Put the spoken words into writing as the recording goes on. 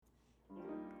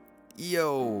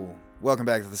Yo, welcome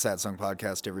back to the Sat Song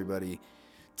Podcast, everybody.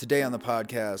 Today on the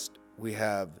podcast, we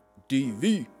have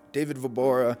DV, David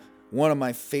Vobora, one of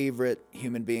my favorite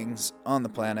human beings on the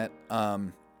planet,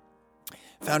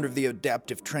 founder of the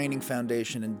Adaptive Training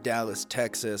Foundation in Dallas,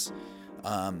 Texas,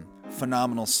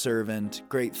 phenomenal servant,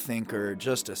 great thinker,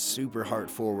 just a super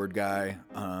heart-forward guy.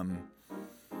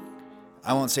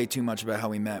 I won't say too much about how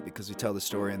we met because we tell the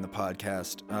story in the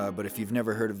podcast, but if you've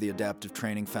never heard of the Adaptive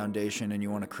Training Foundation and you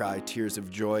want to cry tears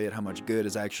of joy at how much good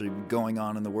is actually going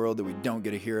on in the world that we don't get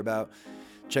to hear about,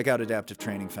 check out Adaptive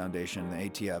Training Foundation, the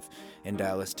ATF, in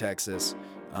Dallas, Texas.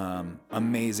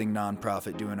 Amazing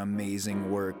nonprofit doing amazing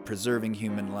work, preserving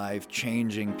human life,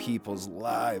 changing people's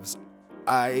lives.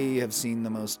 I have seen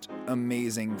the most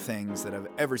amazing things that I've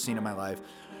ever seen in my life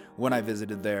when I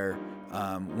visited there.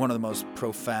 One of the most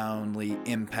profoundly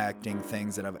impacting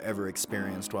things that I've ever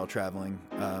experienced while traveling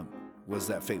was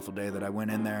that fateful day that I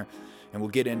went in there. And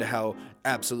we'll get into how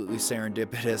absolutely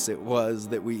serendipitous it was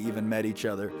that we even met each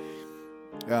other.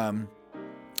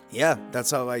 Yeah,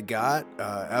 that's all I got.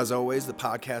 As always, the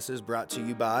podcast is brought to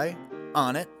you by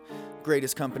Onnit,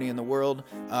 greatest company in the world.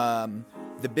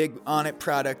 The big Onnit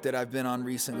product that I've been on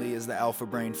recently is the Alpha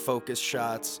Brain Focus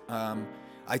Shots.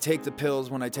 I take the pills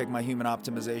when I take my human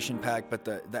optimization pack, but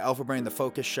the Alpha Brain, the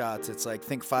Focus Shots, it's like,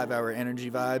 think 5-hour energy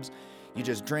vibes. You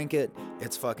just drink it,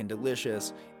 it's fucking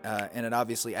delicious, and it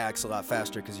obviously acts a lot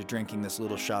faster because you're drinking this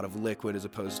little shot of liquid as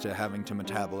opposed to having to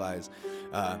metabolize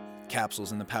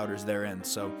capsules and the powders therein.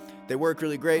 So they work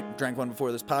really great. Drank one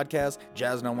before this podcast,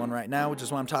 jazzing on one right now, which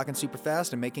is why I'm talking super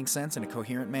fast and making sense in a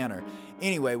coherent manner.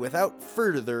 Anyway, without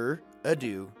further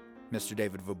ado, Mr.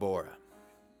 David Vobora.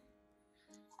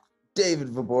 David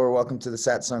Vobora, welcome to the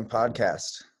Sat Song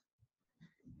Podcast.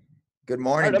 Good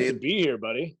morning, dude. To be here,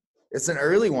 buddy. It's an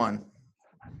early one.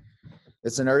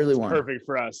 Perfect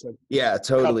for us. Yeah,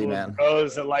 totally, man.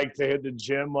 Those that like to hit the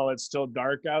gym while it's still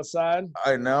dark outside.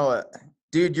 I know it.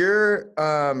 Dude,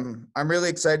 I'm really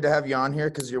excited to have you on here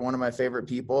because you're one of my favorite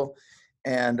people.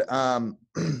 And I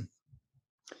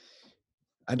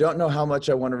don't know how much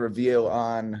I want to reveal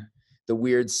on the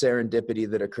weird serendipity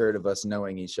that occurred of us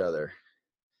knowing each other.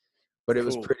 But it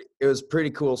was pretty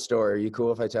cool story. Are you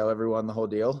cool if I tell everyone the whole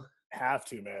deal? Have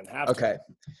to, man. Okay.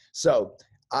 So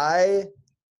I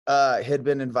had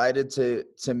been invited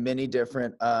to many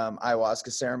different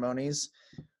ayahuasca ceremonies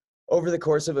over the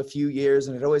course of a few years,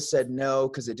 and I'd always said no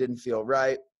because it didn't feel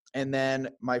right. And then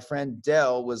my friend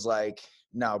Dell was like,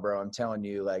 "No, bro, I'm telling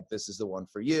you, like, this is the one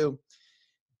for you."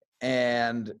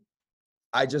 And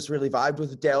I just really vibed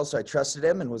with Dale, so I trusted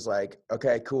him and was like,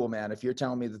 "Okay, cool, man. If you're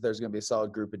telling me that there's going to be a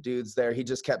solid group of dudes there," he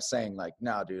just kept saying, like,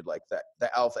 "No, dude, like that, the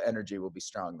alpha energy will be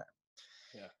strong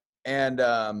there." Yeah.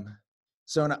 And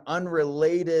so in an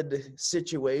unrelated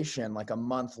situation, like a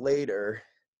month later,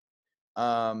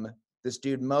 this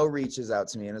dude Mo reaches out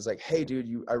to me and is like, "Hey,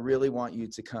 dude, I really want you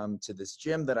to come to this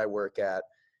gym that I work at.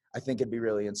 I think it'd be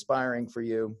really inspiring for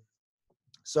you."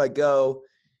 So I go,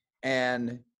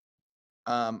 and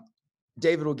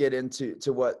David will get into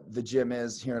what the gym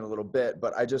is here in a little bit,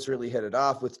 but I just really hit it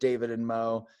off with David and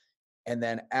Mo. And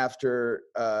then after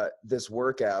this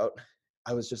workout,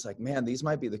 I was just like, man, these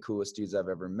might be the coolest dudes I've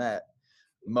ever met.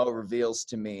 Mo reveals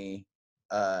to me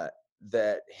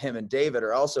that him and David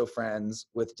are also friends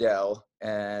with Dell,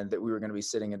 and that we were going to be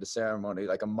sitting into ceremony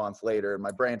like a month later. And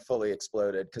my brain fully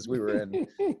exploded because we were in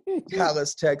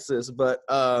Dallas, Texas. But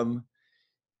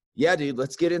yeah, dude,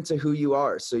 let's get into who you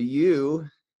are. So you...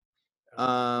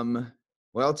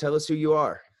 well, tell us who you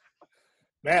are.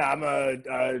 Man, I'm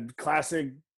a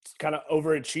classic kind of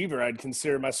overachiever. I'd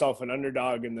consider myself an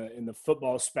underdog in the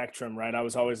football spectrum, right? I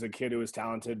was always a kid who was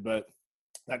talented, but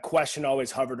that question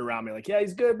always hovered around me. Like, yeah,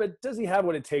 he's good, but does he have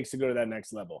what it takes to go to that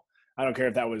next level? I don't care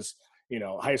if that was,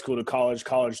 high school to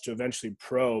college to eventually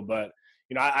pro, but,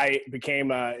 I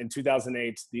became, in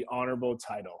 2008, the honorable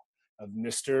title of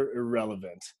Mr.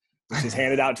 Irrelevant, which is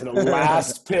handed out to the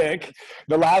last pick of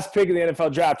the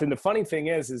NFL draft. And the funny thing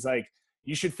is like,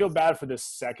 you should feel bad for the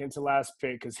second to last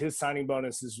pick because his signing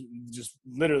bonus is just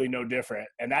literally no different.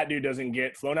 And that dude doesn't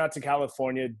get flown out to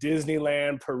California,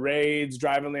 Disneyland, parades,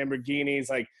 driving Lamborghinis.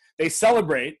 Like, they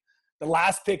celebrate the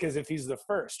last pick as if he's the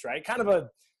first, right? Kind of a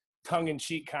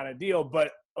tongue-in-cheek kind of deal.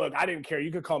 But look, I didn't care.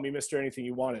 You could call me Mr. Anything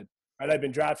you wanted, right? I've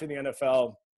been drafted in the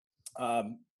NFL,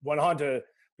 went on to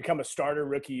become a starter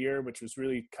rookie year, which was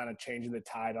really kind of changing the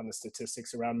tide on the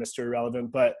statistics around Mr.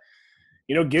 Irrelevant. But,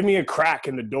 give me a crack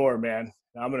in the door, man.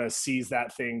 I'm going to seize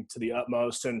that thing to the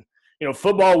utmost. And,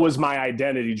 football was my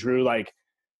identity, Drew. Like,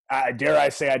 dare I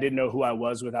say I didn't know who I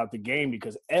was without the game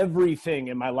because everything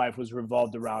in my life was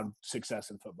revolved around success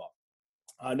in football.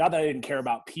 Not that I didn't care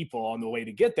about people on the way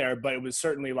to get there, but it was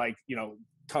certainly like,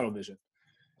 tunnel vision.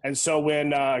 And so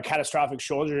when catastrophic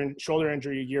shoulder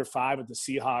injury year 5 with the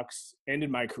Seahawks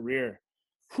ended my career,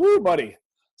 whoo, buddy,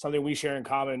 something we share in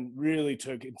common really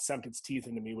took and sunk its teeth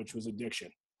into me, which was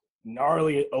addiction.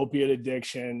 Gnarly opiate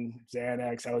addiction,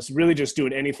 Xanax. I was really just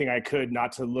doing anything I could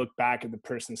not to look back at the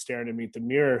person staring at me at the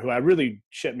mirror who I really,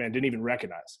 didn't even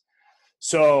recognize.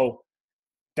 So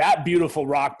that beautiful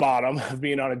rock bottom of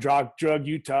being on a drug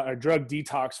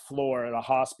detox floor at a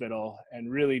hospital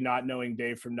and really not knowing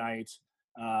day from night,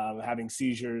 having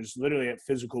seizures, literally at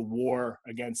physical war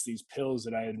against these pills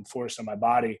that I had enforced on my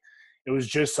body. It was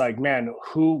just like, man,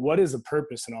 what is the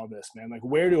purpose in all this, man? Like,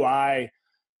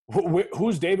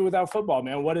 who's David without football,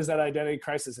 man? What is that identity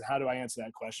crisis, and how do I answer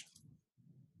that question?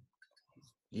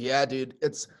 Yeah, dude,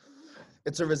 it's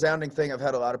a resounding thing. I've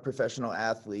had a lot of professional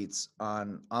athletes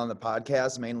on the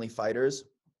podcast, mainly fighters.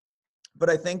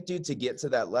 But I think, dude, to get to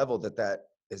that level, that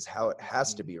is how it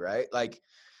has to be, right? Like,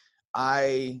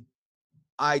 I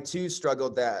too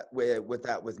struggled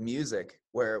with music,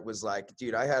 where it was like,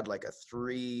 dude, I had like a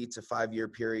 3 to 5 year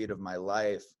period of my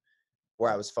life where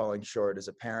I was falling short as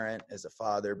a parent, as a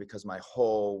father, because my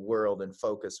whole world and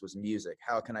focus was music.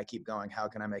 How can I keep going? How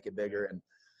can I make it bigger?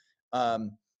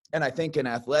 And I think in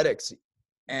athletics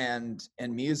and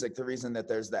music, the reason that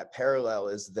there's that parallel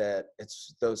is that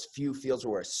it's those few fields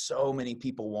where so many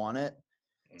people want it.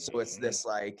 So it's this,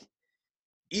 like,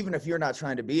 even if you're not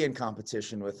trying to be in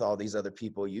competition with all these other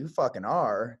people, you fucking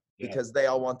are, because they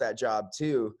all want that job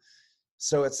too.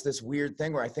 So it's this weird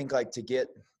thing where I think, like, to get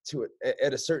to it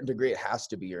at a certain degree, it has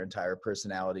to be your entire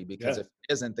personality, because if it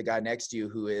isn't, the guy next to you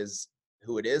who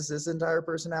it is this entire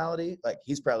personality, like,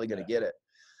 he's probably going to get it.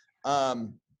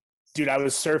 Dude, I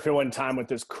was surfing one time with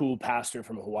this cool pastor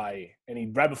from Hawaii,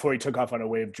 and right before he took off on a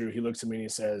wave, Drew, he looks at me and he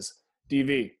says,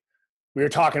 DV, we were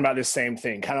talking about this same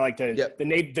thing, kind of like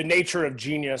the nature of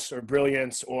genius or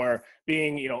brilliance, or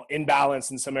being, in balance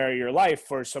in some area of your life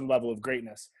for some level of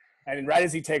greatness. And right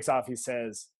as he takes off, he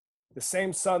says, the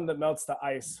same sun that melts the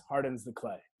ice hardens the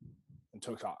clay, and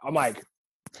took off. I'm like,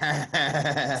 so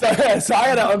I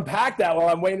had to unpack that while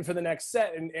I'm waiting for the next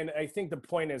set. And I think the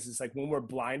point is like, when we're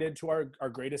blinded to our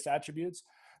greatest attributes,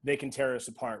 they can tear us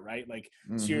apart, right? Like,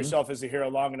 see yourself as a hero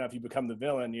long enough, you become the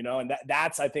villain, and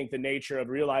that's, I think, the nature of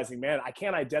realizing, man, I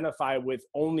can't identify with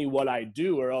only what I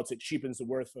do, or else it cheapens the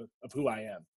worth of who I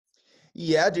am.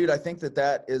 Yeah, dude, I think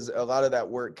that is a lot of that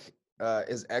work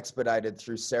is expedited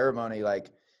through ceremony.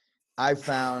 Like, I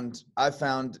found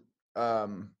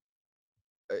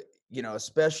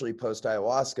especially post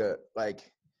ayahuasca,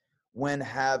 like, when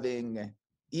having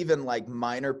even like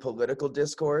minor political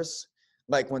discourse,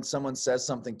 like when someone says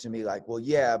something to me like, well,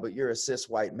 yeah, but you're a cis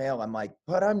white male. I'm like,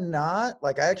 but I'm not.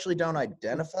 Like, I actually don't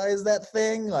identify as that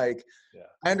thing. Like,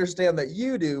 I understand that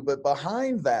you do, but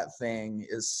behind that thing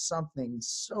is something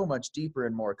so much deeper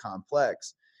and more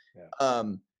complex.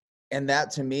 And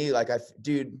that, to me, like,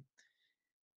 dude,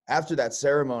 after that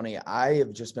ceremony, I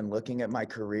have just been looking at my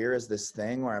career as this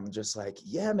thing where I'm just like,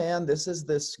 yeah, man, this is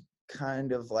this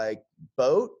kind of like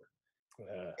boat.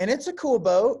 And it's a cool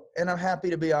boat, and I'm happy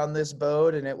to be on this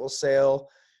boat, and it will sail.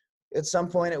 At some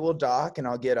point it will dock and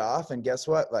I'll get off, and guess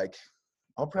what? Like,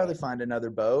 I'll probably find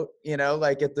another boat,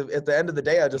 like at the end of the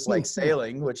day, I just like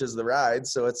sailing, which is the ride.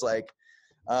 So it's like,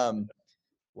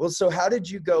 so how did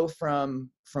you go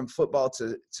from football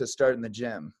to starting the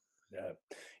gym?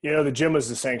 The gym was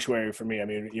the sanctuary for me. I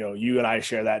mean, you and I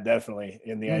share that definitely,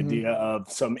 in the idea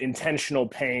of some intentional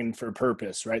pain for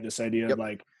purpose, right? This idea of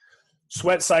like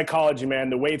sweat psychology, man.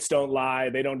 The weights don't lie.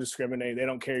 They don't discriminate. They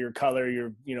don't care your color,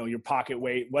 your pocket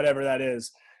weight, whatever that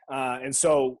is. And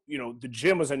so, the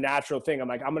gym was a natural thing. I'm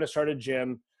like, I'm going to start a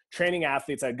gym, training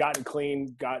athletes. I'd gotten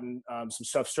clean, gotten some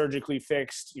stuff surgically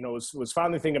fixed, was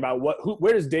finally thinking about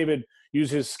where does David use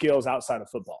his skills outside of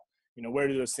football? Where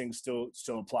do those things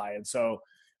still apply? And so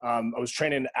I was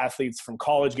training athletes from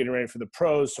college, getting ready for the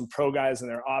pros, some pro guys in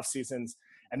their off seasons.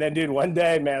 And then, dude, one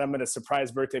day, man, I'm at a surprise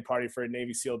birthday party for a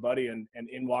Navy SEAL buddy, and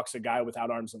in walks a guy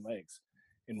without arms and legs,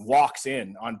 and walks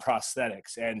in on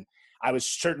prosthetics. And I was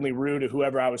certainly rude to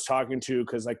whoever I was talking to,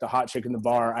 because like the hot chick in the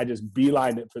bar, I just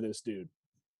beelined it for this dude.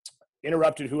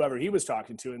 Interrupted whoever he was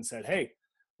talking to and said, hey,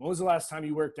 when was the last time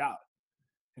you worked out?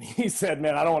 And he said,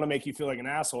 man, I don't want to make you feel like an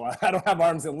asshole. I don't have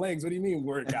arms and legs. What do you mean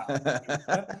work out?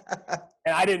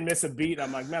 And I didn't miss a beat.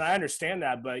 I'm like, man, I understand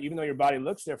that, but even though your body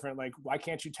looks different, like, why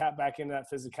can't you tap back into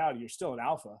that physicality? You're still an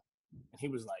alpha. And he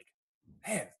was like,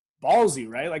 man, ballsy,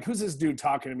 right? Like, who's this dude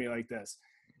talking to me like this?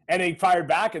 And he fired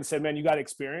back and said, man, you got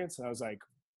experience? And I was like,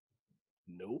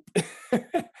 nope.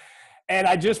 And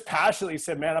I just passionately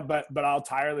said, man, but I'll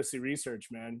tirelessly research,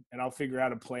 man, and I'll figure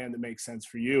out a plan that makes sense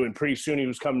for you. And pretty soon he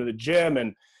was coming to the gym,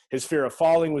 and his fear of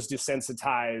falling was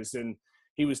desensitized, and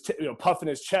he was puffing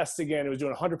his chest again. He was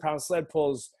doing 100-pound sled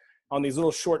pulls on these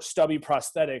little short, stubby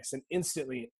prosthetics, and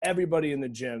instantly everybody in the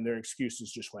gym, their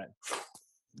excuses just went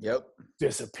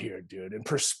disappeared, dude. And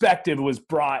perspective was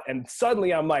brought, and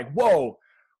suddenly I'm like, whoa,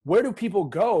 where do people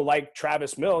go? Like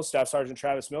Travis Mills, Staff Sergeant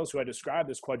Travis Mills, who I described,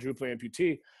 this quadruple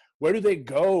amputee, where do they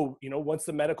go, once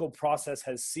the medical process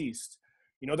has ceased?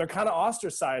 They're kind of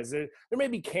ostracized. There may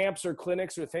be camps or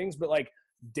clinics or things, but like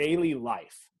daily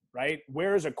life, right?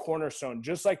 Where is a cornerstone,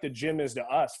 just like the gym is to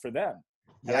us for them?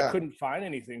 And I couldn't find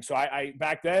anything. So I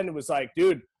back then it was like,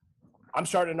 dude, I'm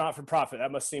starting a not-for-profit.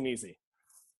 That must seem easy.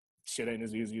 Shit ain't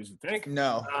as easy as you think.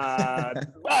 No.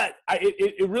 But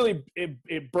it really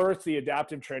birthed the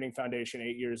Adaptive Training Foundation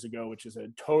 8 years ago, which is a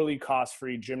totally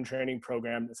cost-free gym training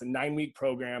program. It's a 9-week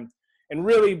program. And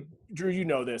really, Drew, you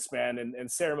know this, man,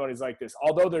 and ceremonies like this,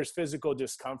 although there's physical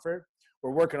discomfort, we're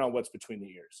working on what's between the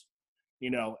ears,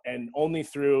 and only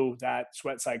through that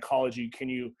sweat psychology can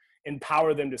you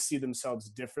empower them to see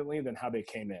themselves differently than how they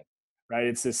came in, right?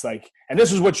 It's this like, and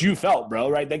this is what you felt, bro,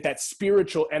 right? Like that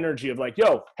spiritual energy of like,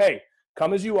 yo, hey,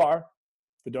 come as you are,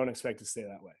 but don't expect to stay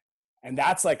that way. And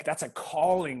that's a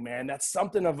calling, man. That's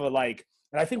something of a like,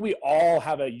 and I think we all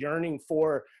have a yearning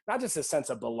for not just a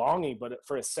sense of belonging, but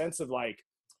for a sense of like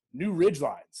new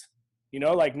ridgelines,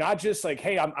 like not just like,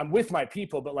 hey, I'm with my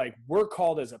people, but like we're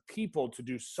called as a people to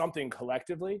do something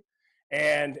collectively.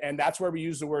 And that's where we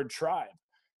use the word tribe.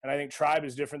 And I think tribe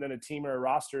is different than a team or a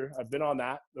roster. I've been on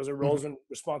that. Those are roles and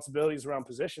responsibilities around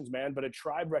positions, man. But a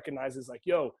tribe recognizes like,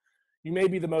 yo, you may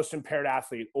be the most impaired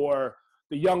athlete or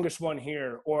the youngest one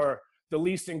here or the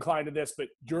least inclined to this, but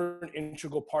you're an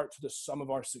integral part to the sum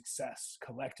of our success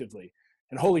collectively.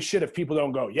 And holy shit, if people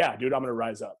don't go, yeah, dude, I'm going to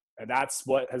rise up. And that's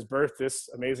what has birthed this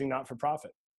amazing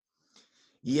not-for-profit.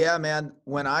 Yeah, man.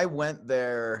 When I went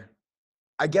there,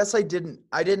 I guess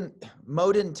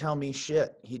Mo didn't tell me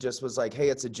shit. He just was like, hey,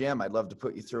 it's a gym. I'd love to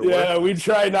put you through. Yeah, we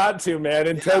try not to, man.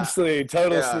 Intentionally,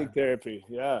 total sneak therapy.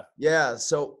 Yeah. Yeah.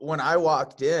 So when I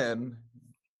walked in,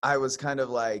 I was kind of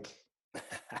like,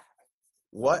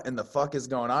 what in the fuck is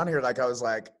going on here? Like, I was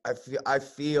like, I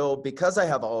feel because I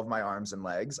have all of my arms and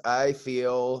legs, I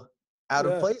feel out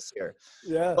of place here.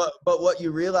 Yeah. But what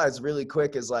you realize really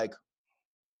quick is like,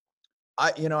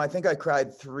 I think I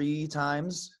cried 3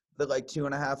 times the like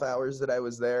 2.5 hours that I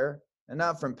was there, and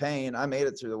not from pain. I made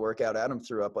it through the workout. Adam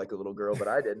threw up like a little girl, but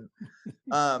I didn't.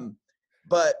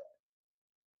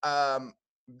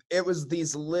 It was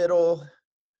these little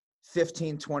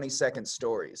 15, 20-second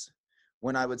stories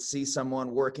when I would see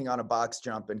someone working on a box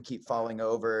jump and keep falling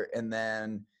over, and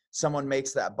then someone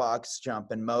makes that box jump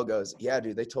and Mo goes, yeah,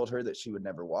 dude, they told her that she would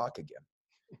never walk again.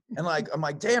 And like, I'm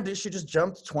like, damn, dude, she just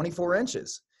jumped 24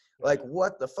 inches. Like,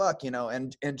 what the fuck,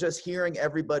 and just hearing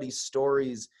everybody's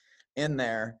stories in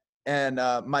there. And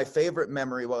my favorite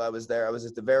memory while I was there, I was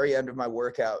at the very end of my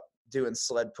workout doing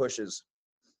sled pushes.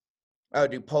 I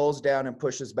would do pulls down and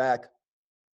pushes back.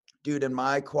 Dude, and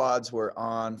my quads were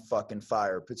on fucking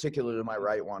fire, particularly my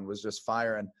right one was just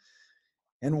firing.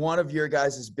 And one of your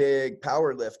guys' big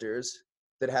power lifters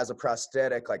that has a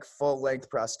prosthetic, like full length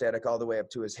prosthetic all the way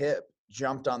up to his hip,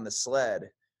 jumped on the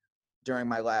sled during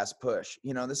my last push.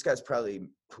 This guy's probably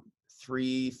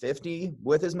 350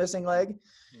 with his missing leg.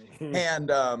 And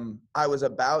I was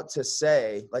about to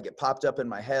say, like, it popped up in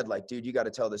my head, like, dude, you got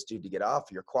to tell this dude to get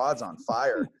off. Your quad's on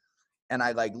fire. And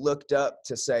I like looked up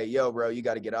to say, yo, bro, you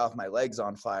got to get off. My leg's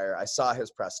on fire. I saw his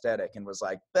prosthetic and was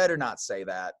like, better not say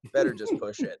that. Better just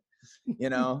push it,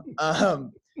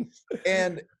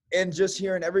 and just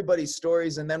hearing everybody's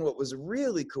stories. And then what was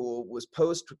really cool was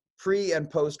pre and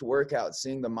post workout,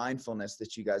 seeing the mindfulness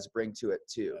that you guys bring to it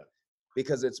too,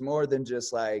 because it's more than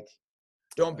just like,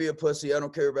 don't be a pussy. I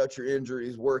don't care about your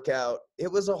injuries, work out. It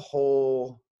was a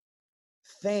whole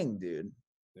thing, dude.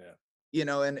 Yeah.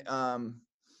 And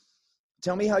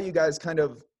tell me how you guys kind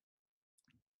of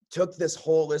took this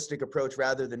holistic approach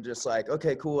rather than just like,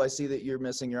 okay, cool, I see that you're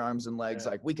missing your arms and legs.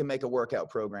 Like, we can make a workout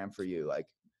program for you. Like,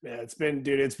 yeah, it's been,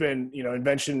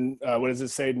 invention. What does it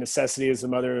say? Necessity is the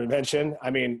mother of invention. I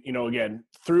mean, again,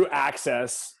 through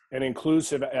access and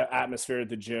inclusive atmosphere at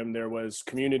the gym, there was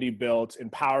community built,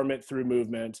 empowerment through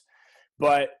movement.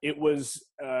 But it was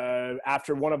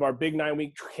after one of our big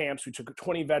 9-week camps, we took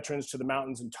 20 veterans to the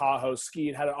mountains in Tahoe,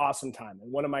 skied, had an awesome time. And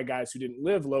one of my guys who didn't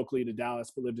live locally to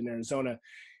Dallas, but lived in Arizona,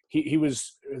 he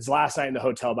was his last night in the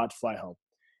hotel about to fly home.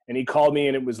 And he called me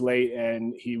and it was late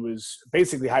and he was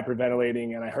basically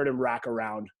hyperventilating, and I heard him rack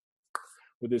around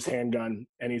with his handgun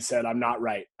and he said, I'm not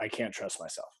right. I can't trust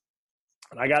myself.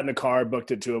 And I got in the car,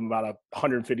 booked it to him about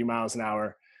 150 miles an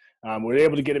hour. We were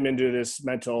able to get him into this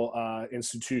mental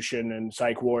institution and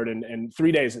psych ward. And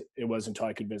 3 days it was until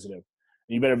I could visit him.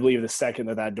 And you better believe the second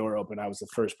that door opened, I was the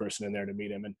first person in there to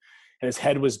meet him. And his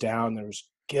head was down. There was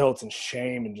guilt and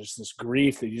shame and just this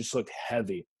grief that just looked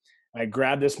heavy. And I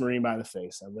grabbed this Marine by the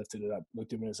face. I lifted it up,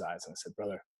 looked him in his eyes, and I said,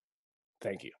 "Brother,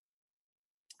 thank you."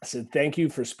 I said, "Thank you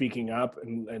for speaking up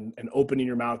and opening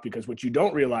your mouth, because what you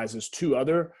don't realize is 2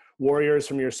 other warriors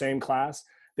from your same class,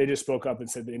 they just spoke up and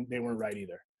said they weren't right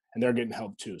either. And they're getting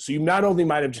help too. So you not only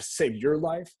might have just saved your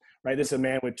life, right? This is a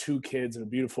man with 2 kids and a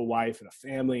beautiful wife and a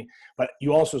family, but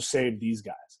you also saved these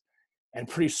guys." And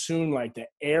pretty soon, like, the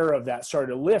air of that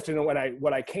started to lift. And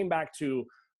what I came back to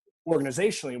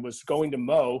organizationally was going to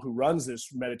Mo, who runs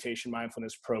this meditation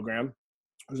mindfulness program,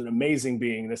 who's an amazing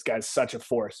being. This guy's such a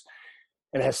force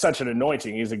and has such an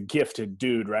anointing. He's a gifted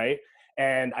dude, right?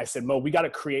 And I said, "Mo, we got to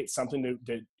create something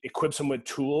that equips him with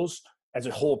tools as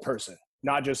a whole person,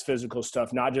 not just physical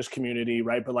stuff, not just community,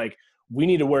 right? But like, we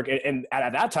need to work." And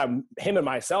at that time, him and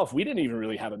myself, we didn't even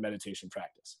really have a meditation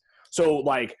practice. So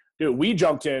like, dude, we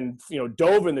jumped in,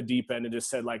 dove in the deep end and just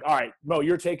said like, "All right, Mo,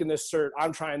 you're taking this cert.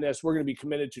 I'm trying this. We're going to be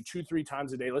committed to 2-3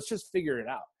 times a day. Let's just figure it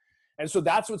out." And so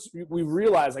that's what we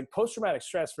realized. Like, post-traumatic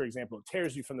stress, for example, it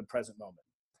tears you from the present moment.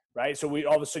 Right? So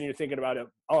all of a sudden you're thinking about it,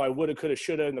 "Oh, I woulda, coulda,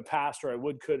 shoulda in the past, or I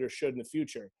would, could, or should in the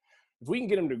future." If we can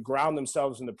get them to ground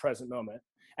themselves in the present moment.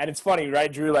 And it's funny,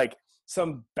 right, Drew, like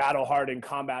some battle-hardened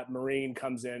combat Marine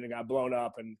comes in and got blown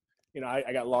up, and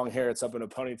I got long hair, it's up in a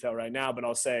ponytail right now, but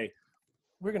I'll say,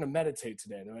 "We're gonna meditate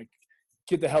today." And they're like,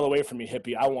 "Get the hell away from me,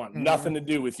 hippie. I want nothing to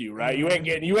do with you," right? You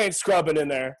ain't scrubbing in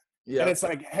there. Yep. And it's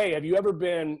like, hey, have you ever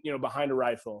been, behind a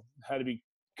rifle, had to be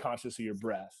conscious of your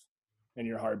breath and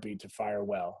your heartbeat to fire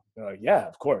well? They're like, "Yeah,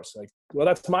 of course." Like, well,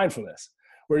 that's mindfulness.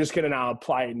 We're just going to now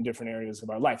apply it in different areas of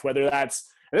our life, whether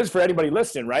that's, and this is for anybody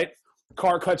listening, right?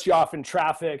 Car cuts you off in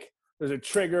traffic. There's a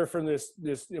trigger from this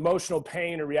emotional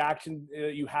pain or reaction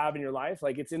you have in your life.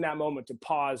 Like, it's in that moment to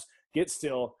pause, get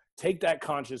still, take that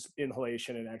conscious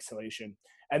inhalation and exhalation,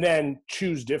 and then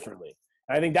choose differently.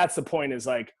 And I think that's the point, is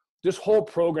like, this whole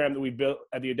program that we built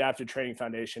at the Adaptive Training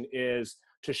Foundation is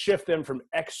to shift them from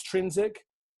extrinsic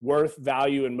worth,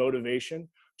 value, and motivation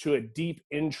to a deep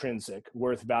intrinsic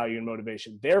worth, value, and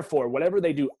motivation. Therefore, whatever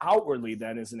they do outwardly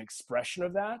then is an expression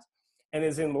of that, and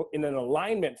is in an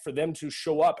alignment for them to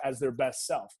show up as their best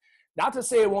self. Not to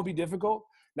say it won't be difficult,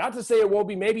 not to say it won't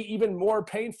be maybe even more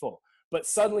painful, but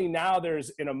suddenly now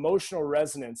there's an emotional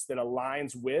resonance that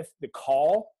aligns with the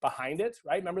call behind it,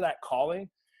 right? Remember that calling?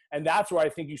 And that's where I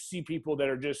think you see people that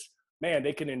are just, man,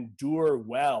 they can endure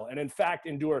well. And in fact,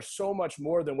 endure so much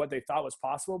more than what they thought was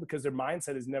possible, because their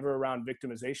mindset is never around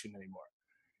victimization anymore.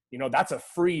 That's a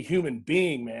free human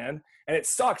being, man. And it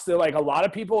sucks. They're like, a lot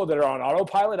of people that are on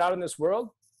autopilot out in this world,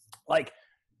 like,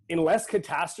 unless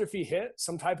catastrophe hit,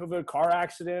 some type of a car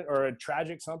accident or a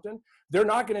tragic something, they're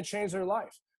not going to change their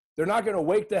life. They're not going to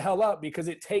wake the hell up, because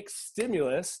it takes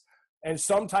stimulus and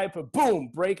some type of boom,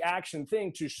 break action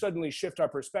thing to suddenly shift our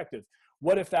perspective.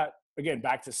 What if that, again,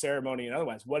 back to ceremony and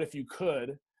otherwise, what if you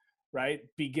could, right,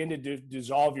 begin to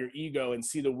dissolve your ego and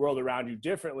see the world around you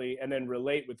differently, and then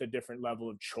relate with a different level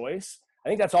of choice? I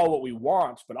think that's all what we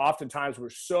want, but oftentimes we're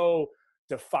so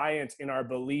defiant in our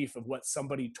belief of what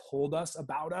somebody told us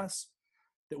about us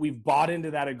that we've bought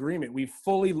into that agreement. We've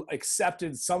fully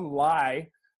accepted some lie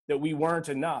that we weren't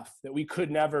enough, that we could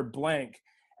never blank.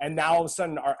 And now all of a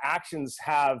sudden our actions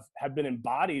have been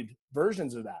embodied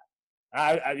versions of that.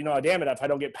 Damn it, if I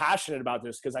don't get passionate about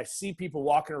this, because I see people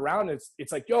walking around,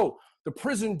 it's like, yo, the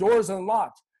prison door's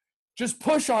unlocked. Just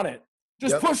push on it.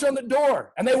 Just push on the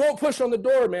door. And they won't push on the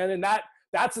door, man. And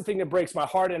that's the thing that breaks my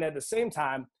heart. And at the same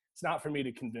time, it's not for me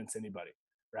to convince anybody,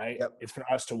 right? Yep. It's for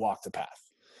us to walk the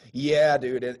path. Yeah,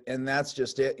 dude. And that's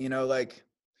just it. Like,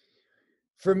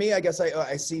 for me, I guess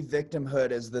I see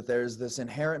victimhood as that there's this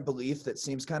inherent belief that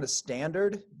seems kind of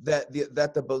standard, that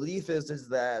the belief is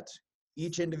that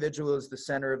each individual is the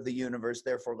center of the universe,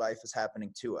 therefore life is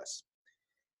happening to us.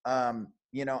 I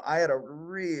had a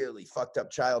really fucked up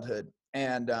childhood,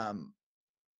 and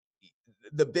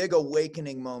the big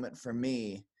awakening moment for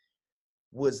me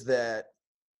was that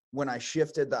when I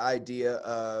shifted the idea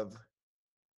of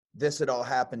this had all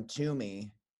happened to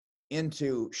me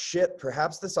into shit,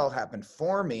 perhaps this all happened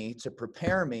for me to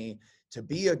prepare me to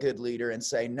be a good leader, and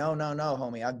say, no,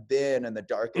 homie, I've been in the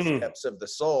darkest depths of the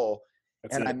soul.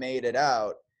 I made it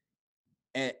out.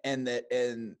 And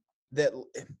that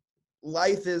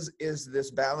life is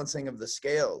this balancing of the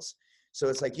scales. So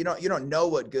it's like, you don't know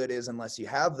what good is unless you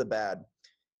have the bad.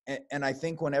 And I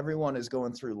think when everyone is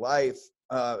going through life,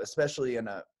 especially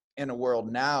in a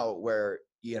world now where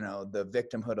the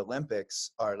victimhood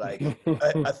Olympics are like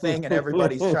a thing and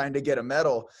everybody's trying to get a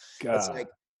medal. It's like,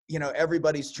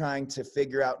 everybody's trying to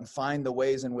figure out and find the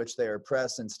ways in which they are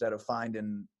oppressed instead of find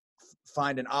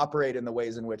and operate in the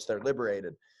ways in which they're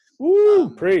liberated. Woo,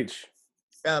 preach.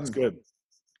 That's good.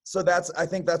 So I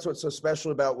think that's what's so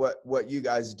special about what you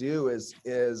guys do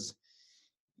is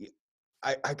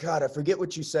I forget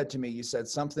what you said to me. You said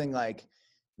something like,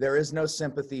 there is no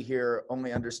sympathy here,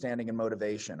 only understanding and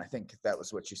motivation. I think that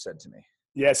was what you said to me.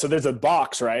 Yeah, so there's a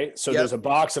box, right? So there's a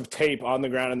box of tape on the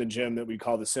ground in the gym that we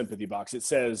call the sympathy box. It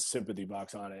says sympathy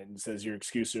box on it, and it says your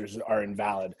excuses are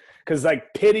invalid. Because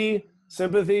like pity,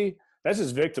 sympathy, that's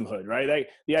just victimhood, right? Like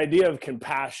the idea of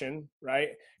compassion, right?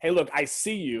 Hey, look, I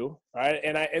see you, right?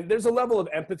 And there's a level of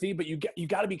empathy, but you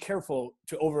got to be careful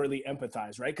to overly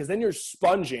empathize, right? Because then you're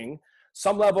sponging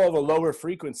some level of a lower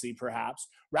frequency, perhaps,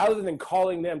 rather than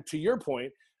calling them, to your point.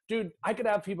 Dude, I could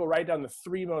have people write down the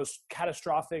 3 most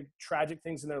catastrophic, tragic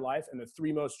things in their life and the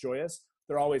 3 most joyous.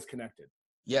 They're always connected.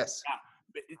 Yes.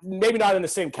 Maybe not in the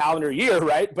same calendar year,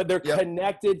 right? But they're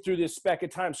connected through this speck of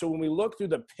time. So when we look through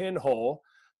the pinhole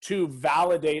to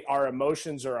validate our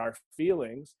emotions or our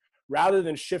feelings, rather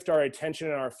than shift our attention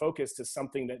and our focus to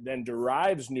something that then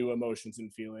derives new emotions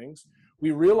and feelings,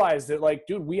 we realize that, like,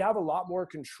 dude, we have a lot more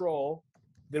control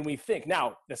than we think.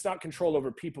 Now, that's not control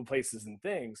over people, places, and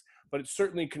things, but it's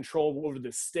certainly control over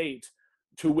the state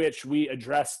to which we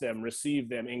address them, receive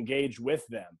them, engage with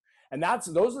them. And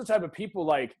those are the type of people,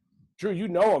 like, Drew, you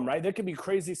know them, right? There can be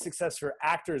crazy success for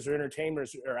actors or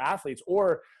entertainers or athletes,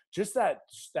 or just that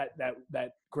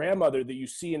grandmother that you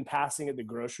see in passing at the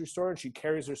grocery store, and she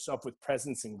carries herself with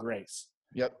presence and grace.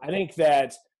 Yep. I think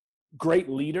that great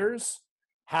leaders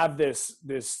have this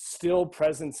still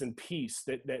presence and peace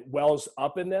that wells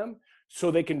up in them, so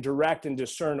they can direct and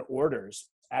discern orders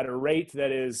at a rate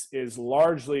that is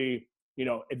largely,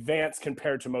 advanced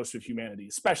compared to most of humanity,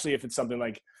 especially if it's something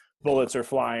like bullets are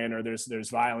flying or there's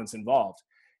violence involved.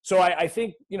 So I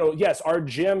think, yes, our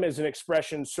gym is an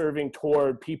expression serving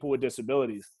toward people with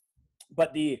disabilities,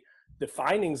 but the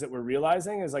findings that we're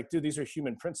realizing is like, dude, these are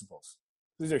human principles.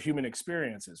 These are human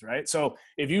experiences, right? So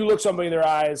if you look somebody in their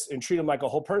eyes and treat them like a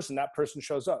whole person, that person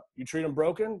shows up. You treat them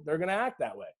broken, they're going to act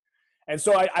that way. And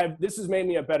so this has made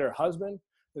me a better husband.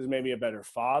 This has made me a better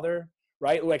father,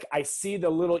 right? Like, I see the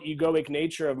little egoic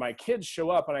nature of my kids show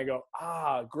up, and I go,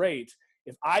 great.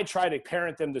 If I try to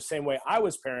parent them the same way I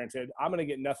was parented, I'm going to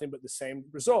get nothing but the same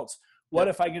results. What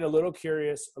if I get a little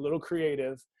curious, a little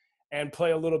creative, and play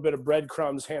a little bit of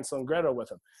breadcrumbs, Hansel and Gretel with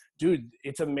them? Dude,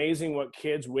 it's amazing what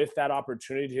kids with that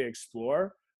opportunity to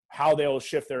explore, how they'll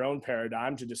shift their own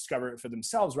paradigm to discover it for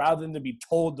themselves rather than to be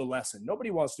told the lesson.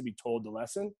 Nobody wants to be told the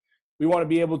lesson. We want to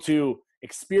be able to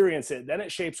experience it. Then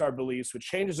it shapes our beliefs, which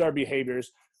changes our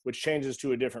behaviors, which changes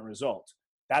to a different result.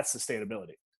 That's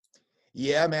sustainability.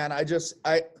 Yeah, man.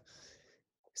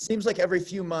 Seems like every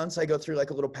few months I go through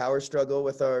like a little power struggle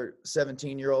with our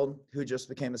 17-year-old who just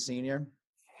became a senior.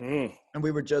 And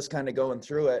we were just kind of going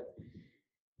through it.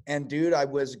 And dude, I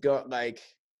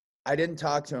didn't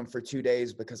talk to him for 2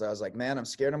 days because I was like, man, I'm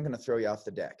scared I'm going to throw you off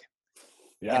the deck.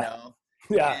 Yeah.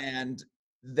 Yeah. And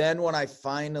then when I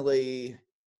finally,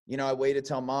 I waited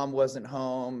till mom wasn't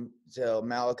home, till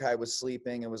Malachi was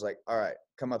sleeping, and was like, all right,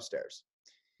 come upstairs.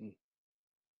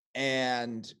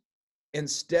 And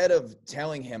instead of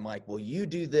telling him like, well, you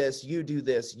do this, you do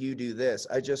this, you do this,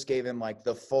 I just gave him like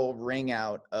the full ring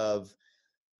out of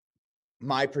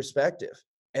my perspective.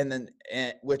 And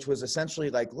which was essentially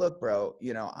like, look, bro,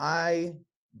 I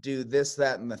do this,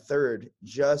 that, and the third,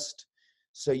 just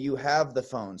so you have the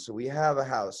phone, so we have a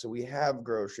house, so we have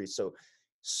groceries.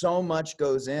 So much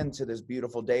goes into this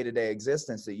beautiful day-to-day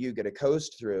existence that you get to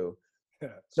coast through. Yeah.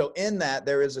 So in that,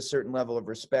 there is a certain level of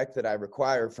respect that I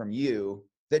require from you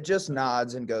that just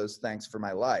nods and goes, thanks for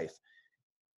my life.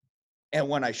 And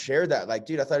when I shared that, like,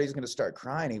 dude, I thought he was going to start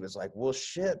crying. He was like, well,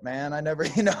 shit, man, I never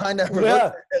looked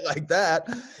at it like that.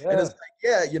 Yeah. And it's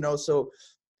like, so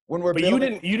when we're you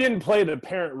didn't play the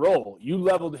parent role. You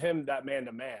leveled him that man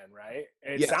to man, right?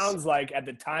 And it sounds like at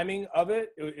the timing of it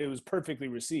was perfectly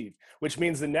received, which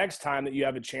means the next time that you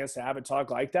have a chance to have a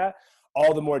talk like that,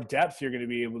 all the more depth you're going to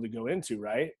be able to go into,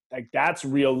 right? Like, that's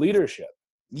real leadership.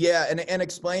 Yeah. And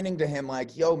explaining to him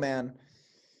like, yo, man,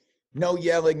 no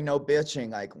yelling, no bitching.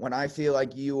 Like, when I feel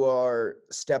like you are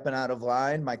stepping out of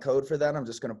line, my code for that, I'm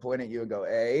just going to point at you and go,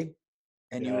 A,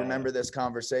 and you remember this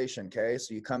conversation. Okay.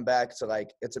 So you come back to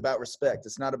like, it's about respect.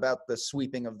 It's not about the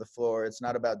sweeping of the floor. It's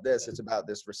not about this. It's about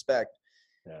this respect.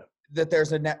 Yeah. That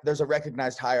there's a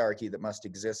recognized hierarchy that must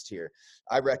exist here.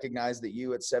 I recognize that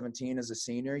you at 17 as a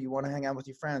senior, you want to hang out with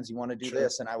your friends. You want to do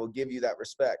this, and I will give you that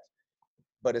respect.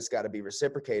 but it's got to be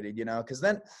reciprocated, you know, because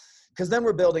then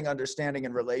we're building understanding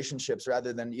and relationships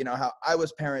rather than, you know, how I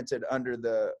was parented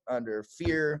under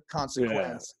fear,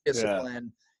 consequence,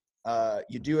 discipline.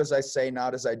 You do as I say,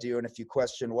 not as I do. And if you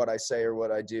question what I say or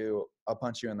what I do, I'll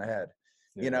punch you in the head,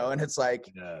 you know? And it's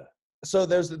like, so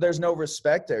there's no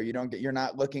respect there. You're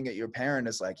not looking at your parent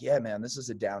as like, yeah, man, this is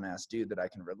a down ass dude that I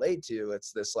can relate to.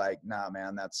 It's this like, nah,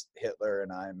 man, that's Hitler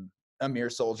and I'm a mere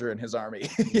soldier in his army,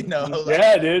 you know? Like,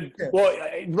 yeah, dude. Well,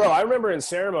 bro, I remember in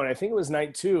ceremony, I think it was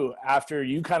night 2 after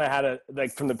you kind of had a,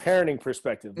 like from the parenting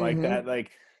perspective, like that,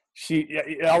 like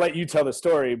I'll let you tell the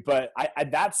story, but I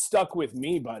that stuck with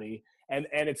me, buddy. And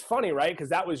it's funny, right? Because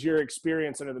that was your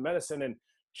experience under the medicine. And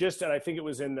I think it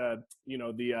was in the, you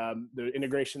know, the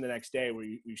integration the next day where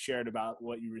you shared about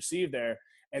what you received there.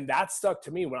 And that stuck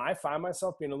to me when I find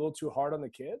myself being a little too hard on the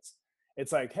kids.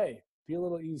 It's like, hey, be a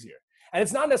little easier. And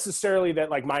it's not necessarily that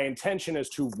like my intention as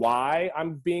to why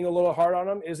I'm being a little hard on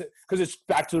them, is it? Because it's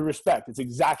back to the respect. It's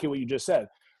exactly what you just said.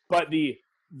 But the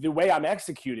way I'm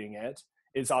executing it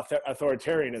is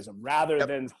authoritarianism rather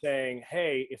than saying,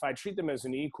 hey, if I treat them as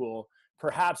an equal,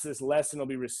 perhaps this lesson will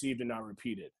be received and not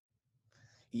repeated.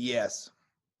 Yes.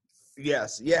 Yeah.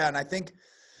 And I think,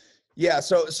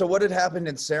 so what had happened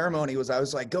in ceremony was I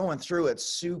was like going through it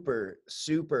super,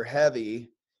 super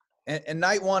heavy. And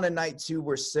night 1 and night 2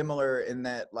 were similar in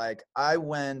that, like, I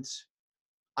went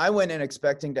in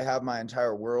expecting to have my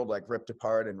entire world like ripped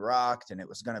apart and rocked. And it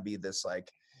was going to be this like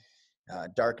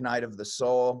dark night of the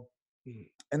soul.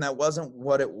 And that wasn't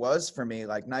what it was for me.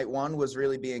 Like night 1 was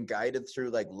really being guided through,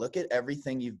 like, look at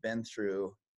everything you've been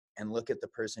through and look at the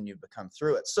person you've become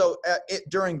through it. So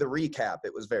during the recap,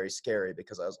 it was very scary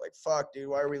because I was like, fuck, dude,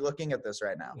 why are we looking at this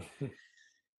right now?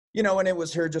 You know, and it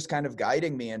was her just kind of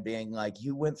guiding me and being like,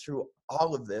 you went through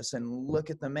all of this and look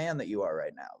at the man that you are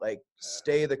right now. Like,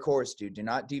 stay the course, dude. Do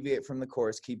not deviate from the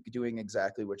course. Keep doing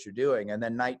exactly what you're doing. And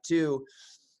then night 2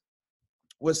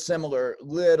 was similar,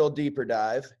 little deeper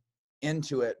dive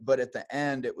into it. But at the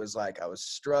end, it was like I was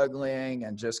struggling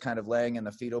and just kind of laying in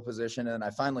the fetal position. And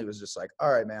I finally was just like,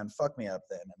 all right, man, fuck me up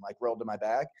then. And like rolled to my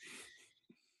back.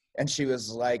 And she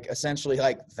was like, essentially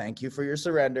like, thank you for your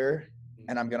surrender.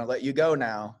 And I'm going to let you go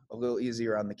now, a little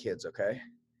easier on the kids, okay?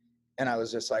 And I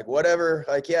was just like, whatever.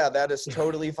 Like, yeah, that is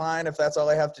totally fine. If that's all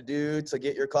I have to do to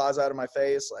get your claws out of my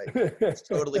face, like, it's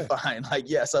totally fine. Like,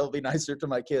 yes, I'll be nicer to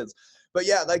my kids. But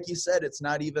yeah, like you said, it's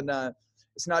not even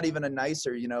a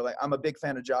nicer, you know, like I'm a big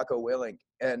fan of Jocko Willink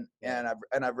and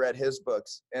I've read his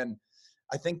books. And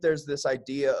I think there's this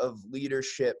idea of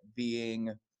leadership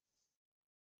being,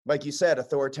 like you said,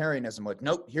 authoritarianism. Like,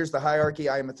 nope, here's the hierarchy.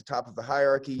 I am at the top of the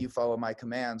hierarchy. You follow my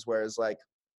commands. Whereas like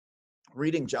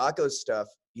reading Jocko's stuff,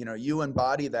 you know, you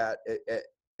embody that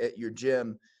at your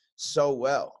gym so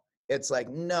well. It's like,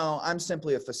 no, I'm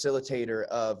simply a facilitator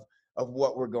of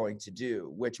what we're going to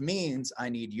do, which means I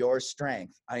need your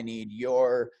strength. I need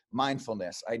your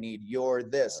mindfulness. I need your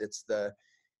this. It's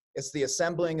the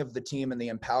assembling of the team and the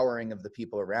empowering of the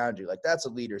people around you. Like, that's a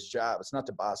leader's job. It's not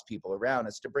to boss people around.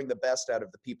 It's to bring the best out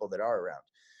of the people that are around.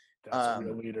 That's a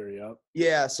real leader. Yep.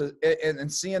 Yeah. So, and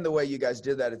seeing the way you guys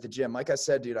did that at the gym, like I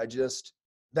said, dude,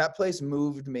 that place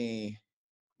moved me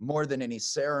more than any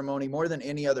ceremony, more than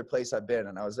any other place I've been.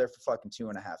 And I was there for fucking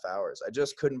 2.5 hours. I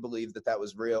just couldn't believe that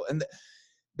was real. And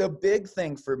the big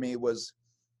thing for me was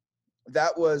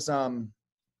that was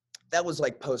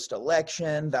like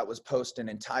post-election. That was post an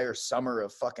entire summer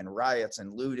of fucking riots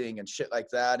and looting and shit like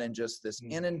that. And just this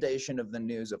inundation of the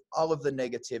news of all of the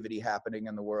negativity happening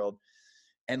in the world.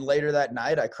 And later that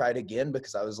night, I cried again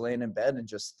because I was laying in bed and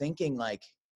just thinking like,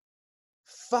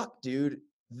 fuck, dude,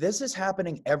 this is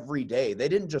happening every day. They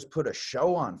didn't just put a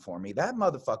show on for me. That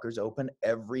motherfucker's open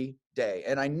every day.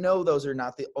 And I know those are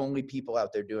not the only people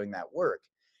out there doing that work.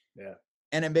 Yeah.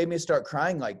 And it made me start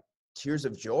crying like tears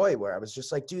of joy, where I was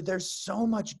just like, dude, there's so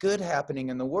much good happening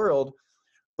in the world,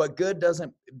 but good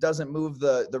doesn't move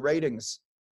the ratings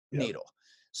needle.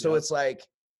 So it's like,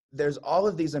 there's all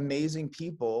of these amazing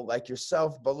people like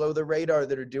yourself below the radar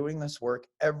that are doing this work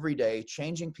every day,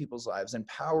 changing people's lives,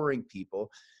 empowering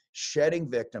people, shedding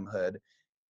victimhood.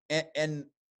 And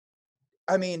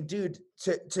I mean, dude,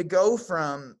 to go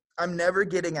from, I'm never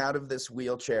getting out of this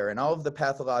wheelchair and all of the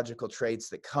pathological traits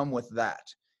that come with that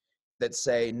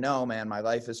say, no, man, my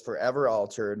life is forever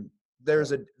altered.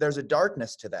 There's a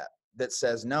darkness to that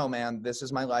says, no, man, this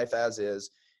is my life as is.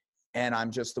 And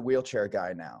I'm just the wheelchair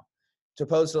guy now. To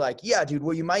opposed to like, yeah, dude,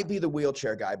 well, you might be the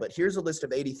wheelchair guy, but here's a list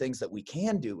of 80 things that we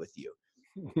can do with you.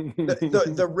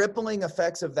 The rippling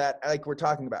effects of that, like we're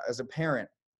talking about, as a parent,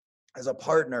 as a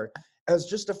partner, as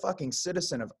just a fucking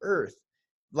citizen of Earth,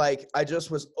 like I just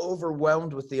was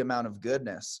overwhelmed with the amount of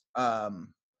goodness.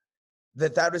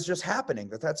 that is just happening,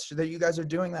 that you guys are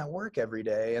doing that work every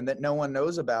day and that no one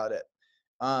knows about it.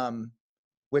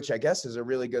 Which I guess is a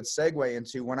really good segue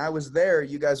into when I was there,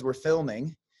 you guys were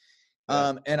filming.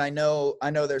 And I know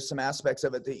there's some aspects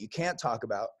of it that you can't talk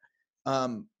about.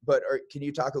 But can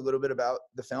you talk a little bit about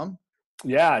the film?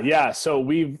 Yeah. So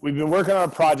we've been working on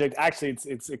a project. Actually,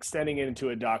 it's extending it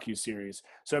into a docu-series.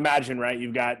 So imagine, right?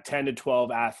 You've got 10 to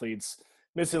 12 athletes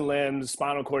missing limbs,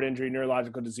 spinal cord injury,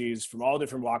 neurological disease from all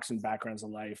different walks and backgrounds of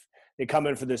life. They come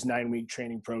in for this 9-week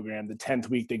training program. The 10th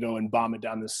week, they go and bomb it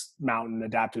down this mountain,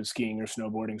 adaptive skiing or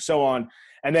snowboarding, so on.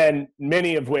 And then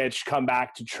many of which come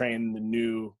back to train the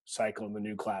new cycle in the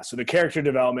new class. So the character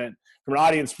development from an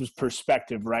audience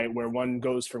perspective, right, where one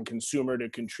goes from consumer to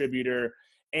contributor,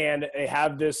 and they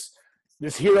have this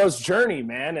hero's journey,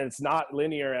 man, and it's not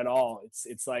linear at all.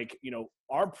 It's like,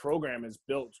 our program is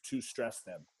built to stress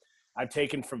them. I've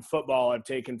taken from football, I've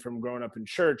taken from growing up in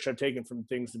church, I've taken from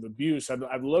things of abuse.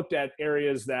 I've looked at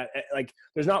areas that, like,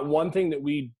 there's not one thing that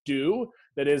we do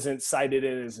that isn't cited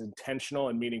in as intentional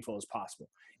and meaningful as possible,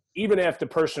 even if the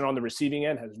person on the receiving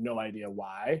end has no idea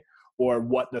why or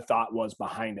what the thought was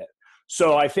behind it.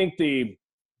 So I think the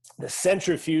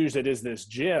centrifuge that is this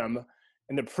gym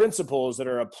and the principles that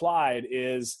are applied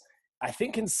is, I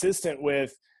think, consistent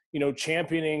with,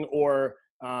 championing or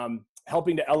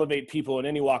helping to elevate people in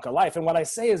any walk of life. And what I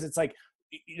say is, it's like,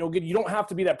 you don't have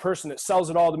to be that person that sells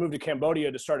it all to move to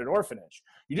Cambodia to start an orphanage.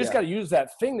 You just got to use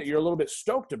that thing that you're a little bit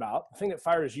stoked about, the thing that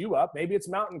fires you up. Maybe it's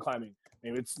mountain climbing.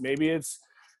 Maybe it's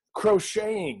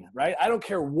crocheting, right? I don't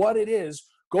care what it is.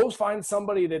 Go find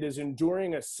somebody that is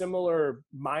enduring a similar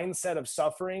mindset of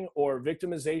suffering or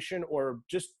victimization or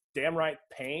just damn right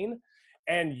pain,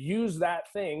 and use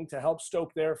that thing to help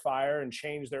stoke their fire and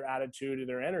change their attitude and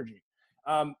their energy.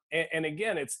 And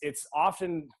again, it's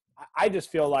often, I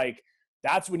just feel like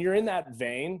that's when you're in that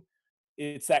vein,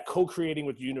 it's that co-creating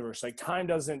with the universe. Like, time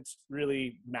doesn't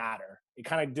really matter. It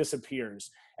kind of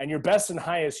disappears. And your best and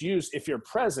highest use, if you're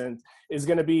present, is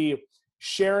going to be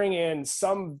sharing in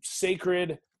some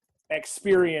sacred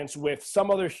experience with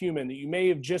some other human that you may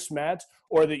have just met,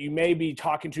 or that you may be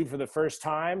talking to for the first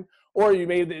time, or you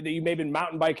may have been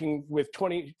mountain biking with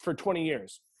for 20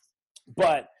 years.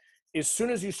 But as soon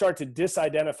as you start to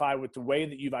disidentify with the way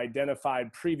that you've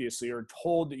identified previously or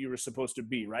told that you were supposed to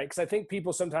be, right? Because I think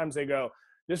people sometimes, they go,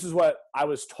 this is what I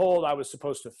was told I was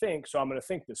supposed to think, so I'm going to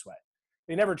think this way.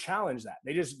 They never challenge that.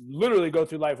 They just literally go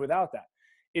through life without that.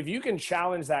 If you can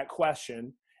challenge that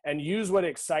question and use what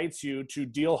excites you to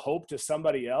deal hope to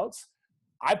somebody else,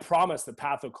 I promise the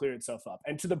path will clear itself up.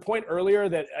 And to the point earlier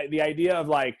that the idea of,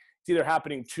 like, it's either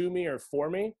happening to me or for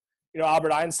me,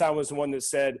 Albert Einstein was the one that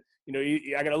said,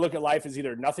 I got to look at life as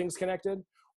either nothing's connected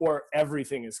or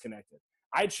everything is connected.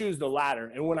 I choose the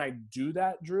latter. And when I do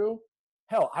that, Drew,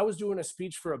 hell, I was doing a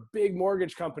speech for a big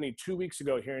mortgage company 2 weeks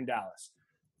ago here in Dallas.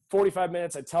 45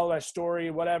 minutes, I tell my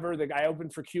story, whatever. The guy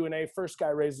opened for Q&A. First guy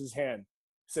raised his hand.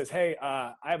 Says, hey,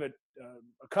 I have a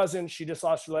cousin. She just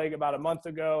lost her leg about a month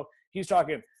ago. He's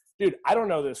talking, dude, I don't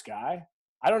know this guy.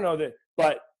 I don't know that,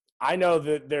 but I know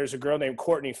that there's a girl named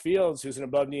Courtney Fields who's an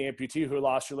above knee amputee who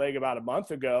lost her leg about a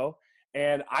month ago.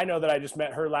 And I know that I just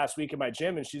met her last week in my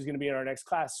gym, and she's going to be in our next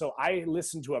class. So I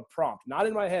listened to a prompt, not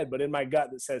in my head, but in my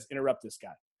gut, that says, interrupt this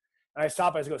guy. And I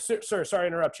stop. I go, sir, sorry to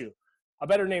interrupt you. I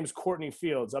bet her name's Courtney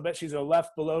Fields. I bet she's a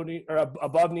left below knee or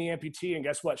above knee amputee. And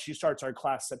guess what? She starts our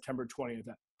class September 20th.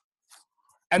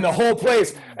 And the whole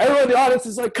place, everyone in the audience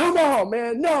is like, come on,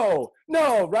 man. No,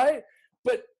 right?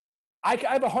 But I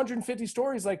have 150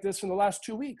 stories like this from the last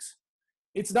 2 weeks.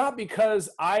 It's not because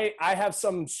I have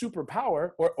some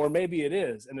superpower, or maybe it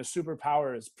is. And the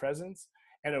superpower is presence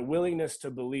and a willingness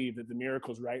to believe that the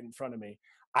miracle's right in front of me.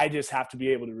 I just have to be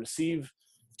able to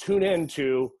tune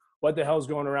into what the hell's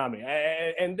going around me.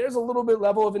 And there's a little bit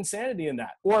level of insanity in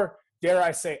that, or dare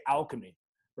I say alchemy,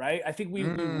 right? I think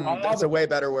that's a way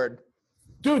better word.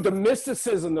 Dude, the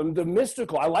mysticism, the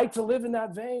mystical, I like to live in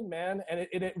that vein, man. And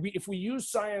if we use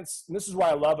science, and this is why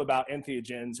I love about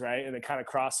entheogens, right? And the kind of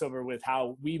crossover with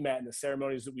how we met in the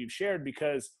ceremonies that we've shared,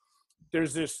 because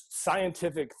there's this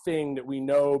scientific thing that we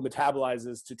know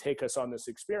metabolizes to take us on this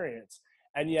experience.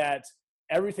 And yet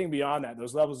everything beyond that,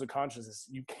 those levels of consciousness,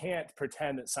 you can't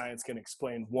pretend that science can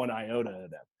explain one iota of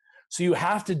them. So you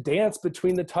have to dance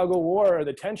between the tug of war or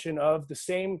the tension of the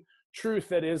same truth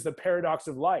that is the paradox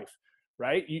of life.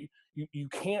 Right? You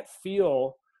can't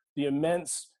feel the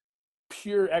immense,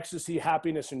 pure ecstasy,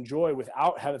 happiness, and joy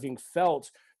without having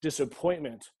felt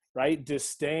disappointment, right?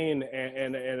 Disdain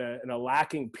and a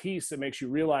lacking peace that makes you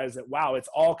realize that, wow, it's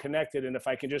all connected. And if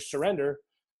I can just surrender,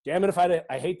 damn it, if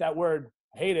I hate that word,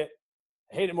 I hate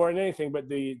it more than anything, but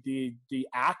the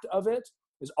act of it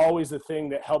is always the thing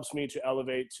that helps me to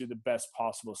elevate to the best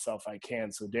possible self I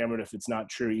can. So damn it if it's not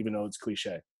true, even though it's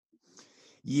cliche.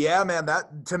 Yeah, man,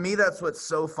 that to me, that's what's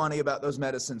so funny about those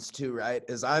medicines too, right?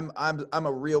 Is I'm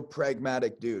a real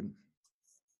pragmatic dude.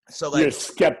 So You're like, a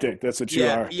skeptic. That's what you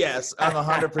yeah, are. yes, I'm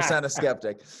 100% a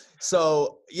skeptic.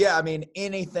 So yeah, I mean,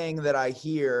 anything that I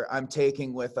hear, I'm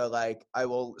taking with a, like, I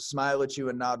will smile at you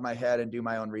and nod my head and do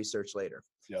my own research later.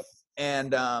 Yep.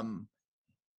 And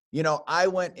you know, I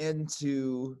went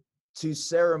into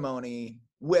ceremony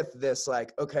with this,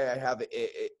 like, okay, I have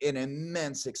an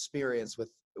immense experience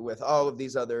with all of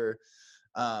these other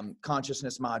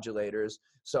consciousness modulators,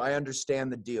 so I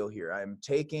understand the deal here. I'm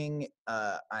taking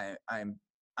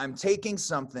I'm taking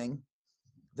something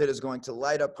that is going to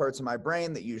light up parts of my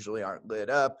brain that usually aren't lit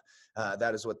up.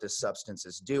 That is what this substance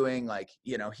is doing. Like,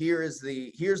 you know, here's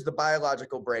the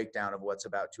biological breakdown of what's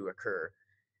about to occur.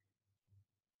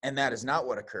 And that is not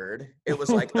what occurred. It was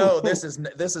like, oh, this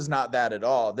is not that at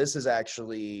all. This is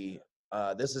actually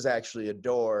a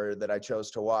door that I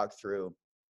chose to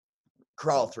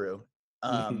crawl through.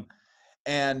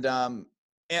 And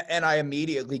I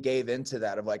immediately gave into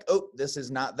that of like, oh, this is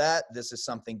not that. This is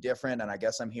something different, and I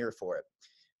guess I'm here for it.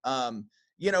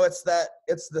 You know, it's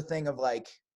the thing of like,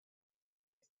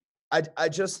 I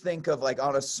just think of like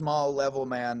on a small level,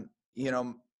 man. You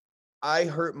know, I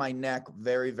hurt my neck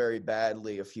very, very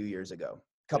badly a few years ago,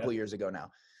 a couple of years ago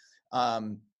now.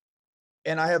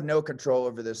 And I have no control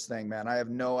over this thing, man. I have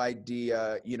no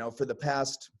idea. You know, for the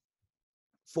past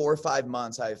 4 or 5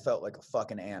 months, I felt like a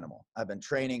fucking animal. I've been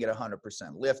training at 100%,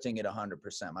 lifting at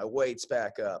 100%. My weight's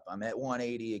back up. I'm at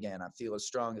 180 again. I feel as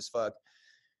strong as fuck.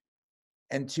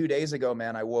 And 2 days ago,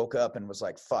 man, I woke up and was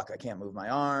like, fuck, I can't move my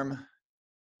arm.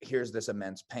 Here's this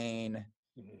immense pain.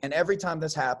 And every time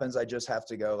this happens, I just have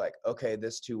to go like, okay,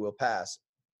 this too will pass.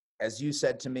 As you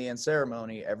said to me in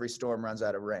ceremony, every storm runs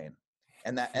out of rain.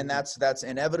 And that's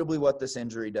inevitably what this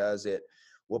injury does. It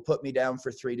will put me down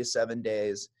for 3 to 7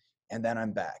 days, and then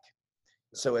I'm back.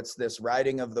 So it's this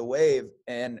riding of the wave.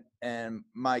 And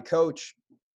my coach,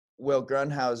 Will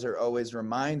Grunhauser, always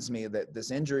reminds me that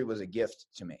this injury was a gift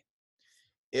to me.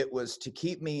 It was to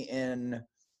keep me in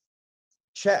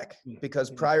check, because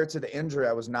prior to the injury,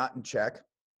 I was not in check.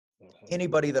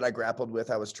 Anybody that I grappled with,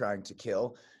 I was trying to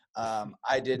kill.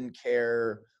 I didn't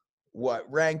care what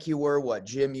rank you were, what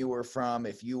gym you were from.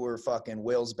 If you were fucking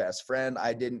Will's best friend,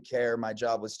 I didn't care. My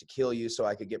job was to kill you so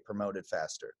I could get promoted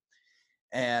faster.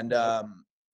 And,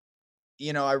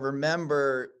 you know, I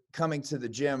remember coming to the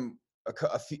gym,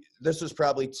 this was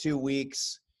probably 2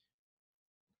 weeks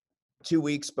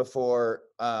before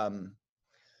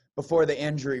the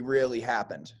injury really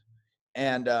happened.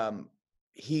 And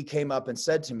he came up and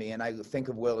said to me, and I think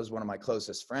of Will as one of my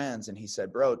closest friends, and he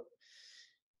said, bro,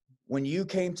 when you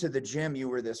came to the gym, you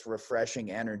were this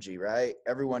refreshing energy, right?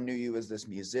 Everyone knew you as this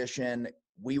musician.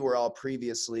 We were all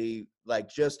previously like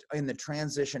just in the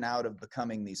transition out of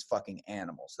becoming these fucking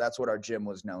animals. That's what our gym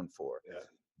was known for. Yeah.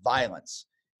 Violence,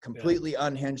 completely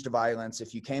unhinged violence.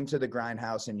 If you came to the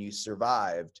grindhouse and you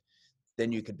survived,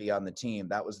 then you could be on the team.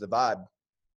 That was the vibe.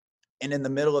 And in the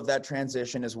middle of that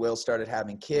transition, as Will started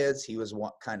having kids, he was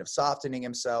kind of softening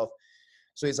himself.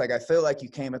 So he's like, I feel like you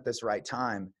came at this right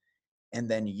time. And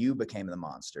then you became the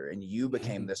monster, and you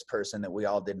became this person that we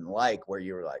all didn't like, where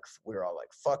you were like, we were all like,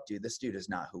 fuck, dude, this dude is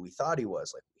not who we thought he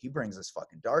was. Like, he brings this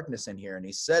fucking darkness in here. And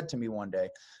he said to me one day,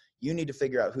 you need to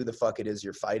figure out who the fuck it is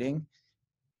you're fighting,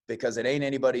 because it ain't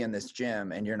anybody in this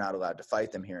gym, and you're not allowed to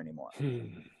fight them here anymore.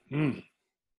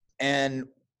 And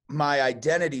my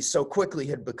identity so quickly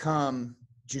had become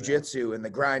jiu-jitsu and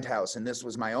the grindhouse, and this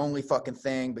was my only fucking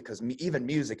thing, because even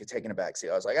music had taken a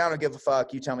backseat. I was like, I don't give a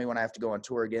fuck. You tell me when I have to go on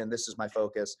tour again. This is my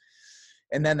focus.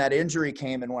 And then that injury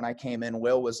came, and when I came in,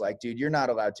 Will was like, dude, you're not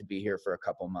allowed to be here for a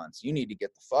couple months. You need to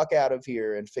get the fuck out of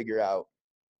here and figure out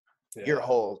your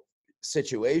whole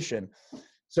situation.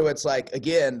 So it's like,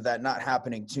 again, that not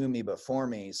happening to me, but for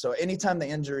me. So anytime the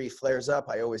injury flares up,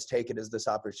 I always take it as this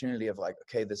opportunity of like,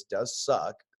 okay, this does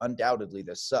suck. Undoubtedly,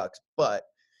 this sucks. But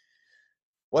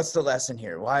what's the lesson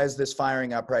here? Why is this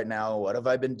firing up right now? What have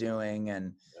I been doing?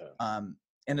 And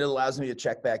it allows me to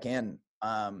check back in.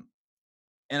 And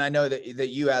I know that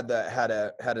you had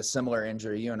a similar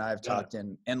injury. You and I have talked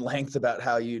in length about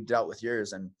how you dealt with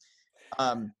yours. And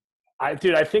I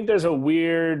think there's a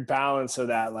weird balance of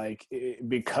that, like,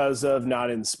 because of, not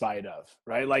in spite of,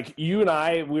 right? Like, you and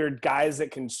I, we're guys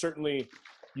that can certainly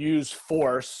use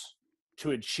force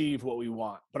to achieve what we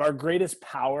want, but our greatest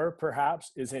power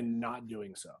perhaps is in not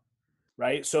doing so,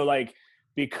 right? So like,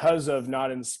 because of,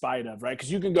 not in spite of, right?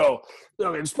 Because you can go,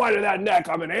 in spite of that neck,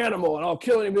 I'm an animal and I'll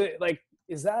kill anybody. Like,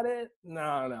 is that it?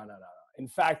 No. In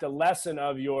fact, a lesson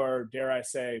of your, dare I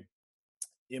say,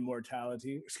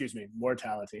 mortality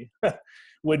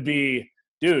would be,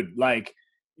 dude, like,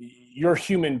 you're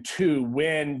human too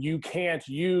when you can't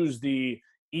use the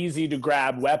easy to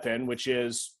grab weapon, which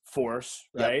is force,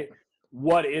 right? Yep.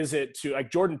 What is it to,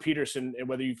 like, Jordan Peterson, and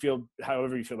whether you feel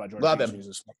however you feel about Jordan Peterson,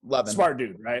 he's a smart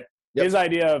dude, right? Yep. His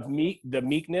idea of the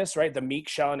meekness, right? The meek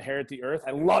shall inherit the earth.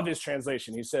 I love his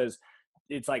translation. He says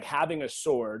it's like having a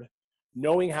sword,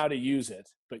 knowing how to use it,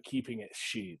 but keeping it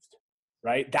sheathed,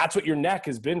 right? That's what your neck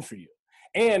has been for you.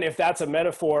 And if that's a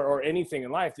metaphor or anything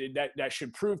in life, that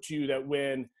should prove to you that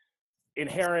when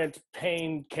inherent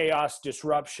pain, chaos,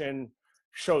 disruption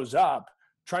shows up,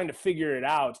 trying to figure it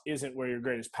out isn't where your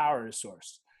greatest power is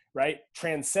sourced, right?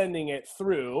 Transcending it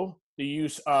through the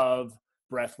use of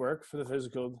breath work for the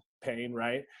physical pain,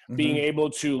 right? Mm-hmm. Being able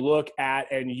to look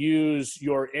at and use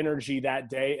your energy that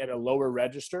day at a lower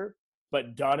register,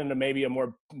 but done in maybe a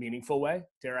more meaningful way,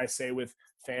 dare I say, with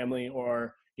family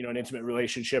or, you know, an intimate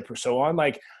relationship or so on.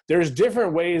 Like, there's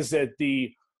different ways that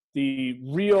the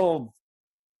real,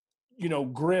 you know,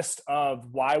 grist of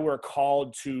why we're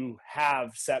called to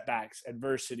have setbacks,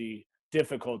 adversity,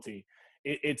 difficulty.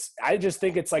 I just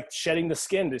think it's like shedding the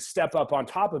skin to step up on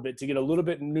top of it to get a little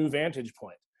bit new vantage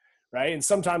point, right? And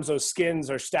sometimes those skins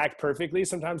are stacked perfectly.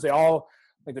 Sometimes they all,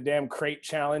 like the damn crate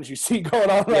challenge you see going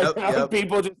on right now,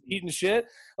 people just eating shit.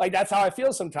 Like, that's how I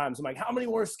feel sometimes. I'm like, how many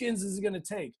more skins is it going to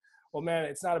take? Well, man,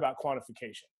 it's not about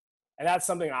quantification. And that's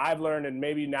something I've learned, and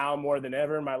maybe now more than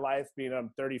ever in my life, being I'm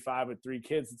 35 with 3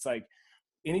 kids, it's like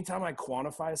anytime I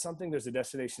quantify something, there's a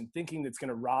destination thinking that's going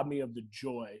to rob me of the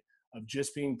joy of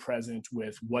just being present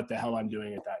with what the hell I'm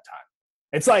doing at that time.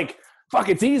 It's like, fuck,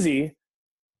 it's easy.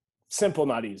 Simple,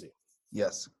 not easy.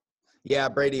 Yes. Yeah,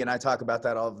 Brady and I talk about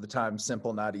that all the time.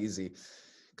 Simple, not easy.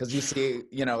 Because you see,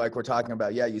 you know, like we're talking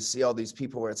about, you see all these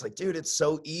people where it's like, dude, it's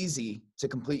so easy to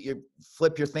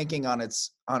flip your thinking on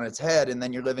its head, and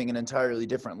then you're living an entirely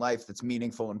different life that's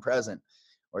meaningful and present.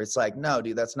 Or it's like, no,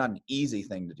 dude, that's not an easy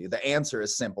thing to do. The answer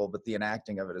is simple, but the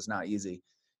enacting of it is not easy.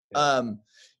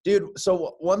 Dude,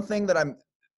 so one thing that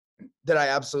I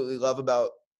absolutely love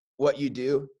about what you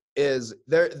do is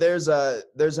there's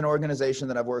an organization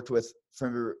that I've worked with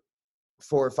for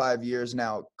 4 or 5 years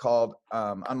now called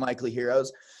Unlikely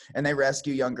Heroes, and they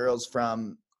rescue young girls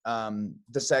from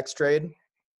the sex trade.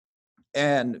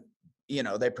 And, you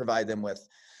know, they provide them with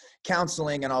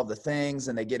counseling and all the things,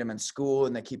 and they get them in school,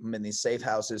 and they keep them in these safe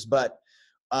houses. But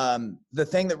the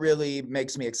thing that really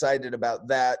makes me excited about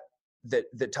that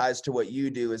ties to what you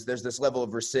do is there's this level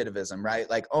of recidivism, right?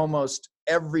 Like almost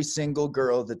every single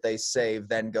girl that they save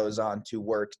then goes on to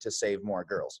work to save more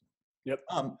girls. Yep.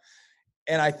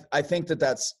 And I think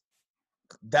that's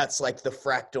like the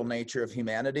fractal nature of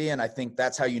humanity. And I think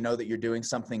that's how you know that you're doing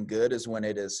something good, is when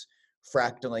it is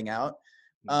fractaling out.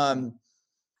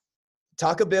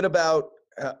 Talk a bit about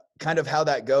kind of how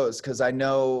that goes. Cause I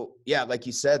know, like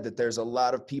you said, that there's a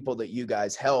lot of people that you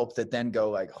guys help that then go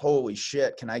like, holy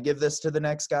shit, can I give this to the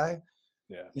next guy?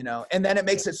 Yeah. You know, and then it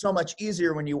makes it so much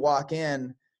easier when you walk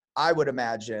in. I would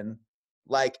imagine,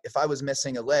 like, if I was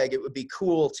missing a leg, it would be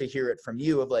cool to hear it from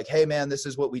you of like, hey man, this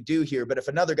is what we do here. But if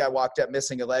another guy walked up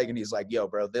missing a leg and he's like, yo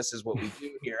bro, this is what we do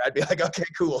here, I'd be like, okay,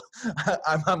 cool.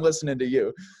 I'm listening to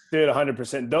you. Dude,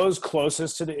 100%. Those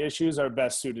closest to the issues are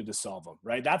best suited to solve them,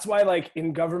 right? That's why, like,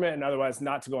 in government and otherwise,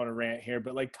 not to go on a rant here,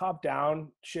 but like top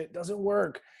down shit doesn't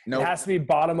work. Nope. It has to be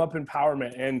bottom up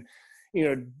empowerment. And, you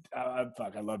know,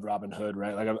 I love Robin Hood,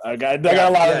 right? Like I got a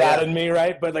lot of that in me,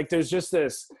 right? But like, there's just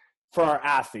this, for our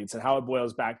athletes, and how it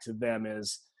boils back to them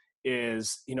is,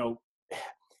 you know,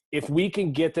 if we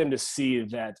can get them to see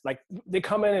that, like, they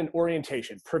come in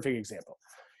orientation, perfect example.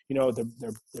 You know,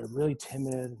 they're really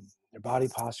timid, their body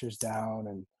posture's down,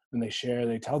 and when they share,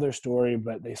 they tell their story,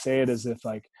 but they say it as if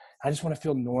like, I just want to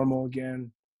feel normal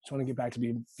again. Just want to get back to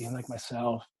being like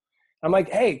myself. I'm like,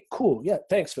 hey, cool. Yeah,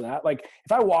 thanks for that. Like,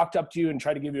 if I walked up to you and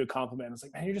tried to give you a compliment, I was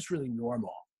like, man, you're just really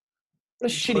normal.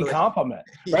 What a shitty compliment,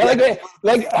 right?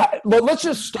 Yeah. But let's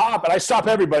just stop. And I stop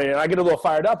everybody, and I get a little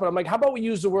fired up. And I'm like, how about we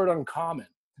use the word uncommon,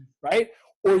 right?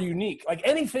 Or unique, like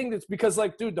anything that's, because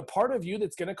like, dude, the part of you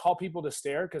that's going to call people to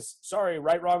stare, because sorry,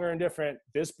 right, wrong, or indifferent,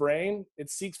 this brain, it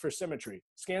seeks for symmetry,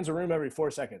 scans a room every 4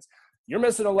 seconds. You're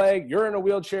missing a leg, you're in a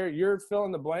wheelchair, you're fill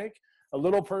in the blank, a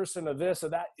little person of this or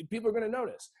that, people are going to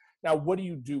notice. Now, what do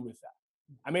you do with that?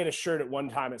 I made a shirt at one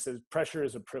time. It says, pressure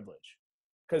is a privilege.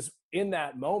 Because in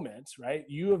that moment, right,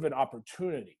 you have an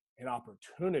opportunity.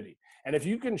 And if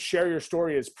you can share your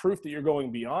story as proof that you're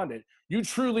going beyond it, you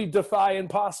truly defy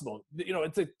impossible. You know,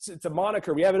 it's a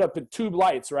moniker. We have it up at Tube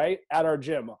Lights, right, at our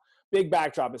gym. Big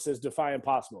backdrop. It says defy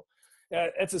impossible.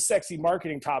 it's a sexy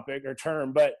marketing topic or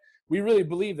term, but we really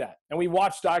believe that. And we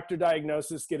watch doctor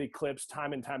diagnosis get eclipsed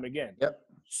time and time again. Yep.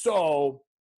 So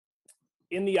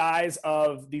in the eyes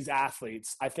of these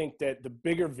athletes, I think that the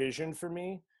bigger vision for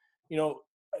me, you know,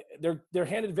 they're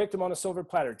handed victim on a silver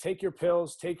platter. Take your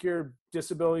pills, take your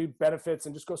disability benefits,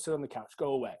 and just go sit on the couch,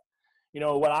 go away. You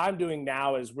know, what I'm doing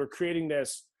now is we're creating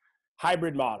this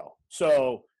hybrid model.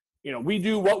 So, you know, we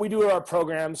do what we do in our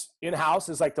programs in-house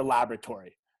is like the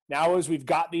laboratory. Now as we've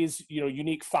got these, you know,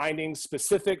 unique findings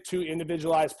specific to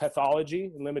individualized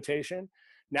pathology and limitation,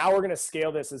 now we're going to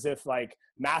scale this as if like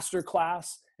Masterclass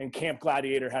and Camp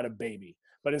Gladiator had a baby.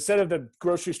 But instead of the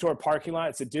grocery store parking lot,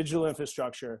 it's a digital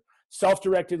infrastructure,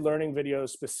 self-directed learning videos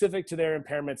specific to their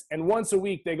impairments. And once a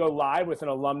week, they go live with an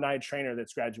alumni trainer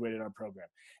that's graduated our program.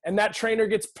 And that trainer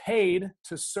gets paid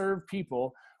to serve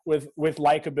people with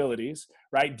like abilities,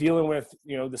 right? Dealing with,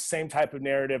 you know, the same type of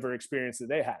narrative or experience that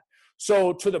they had.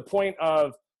 So to the point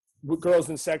of girls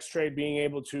in sex trade being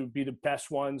able to be the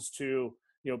best ones to,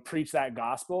 you know, preach that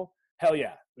gospel, hell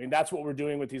yeah. I mean, that's what we're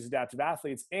doing with these adaptive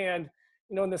athletes. And,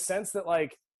 you know, in the sense that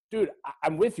like, dude,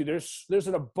 I'm with you. There's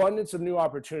an abundance of new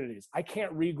opportunities. I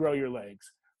can't regrow your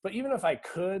legs, but even if I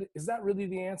could, is that really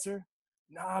the answer?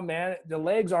 Nah, man, the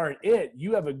legs aren't it.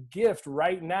 You have a gift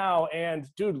right now. And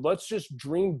dude, let's just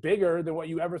dream bigger than what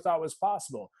you ever thought was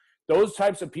possible. Those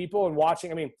types of people and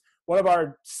watching, I mean, one of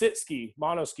our sit ski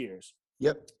mono skiers.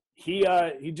 Yep. He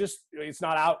just, it's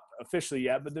not out officially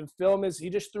yet, but the film is, he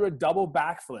just threw a double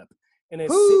backflip in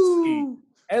his sit ski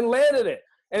and landed it.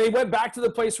 And he went back to the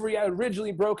place where he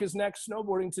originally broke his neck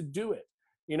snowboarding to do it.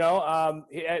 You know,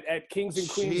 at Kings and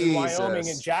Queens in Wyoming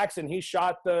and Jackson, he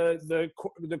shot the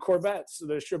Corvettes,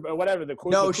 whatever.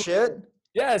 No shit.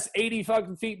 Yes, 80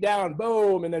 fucking feet down,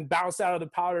 boom, and then bounced out of the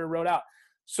powder and rode out.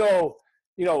 So,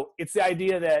 you know, it's the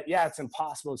idea that, yeah, it's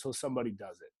impossible until somebody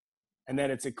does it. And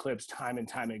then it's eclipsed time and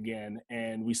time again.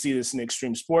 And we see this in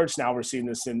extreme sports. Now we're seeing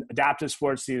this in adaptive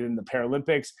sports, see it in the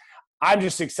Paralympics. I'm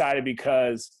just excited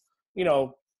because, you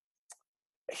know,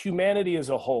 humanity as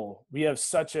a whole, we have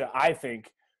such a, I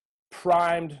think,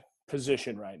 primed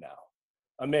position right now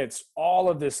amidst all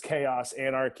of this chaos,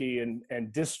 anarchy,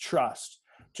 and distrust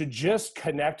to just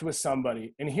connect with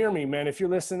somebody. And hear me, man, if you're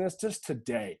listening to this just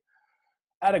today,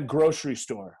 at a grocery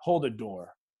store, hold a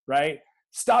door, right?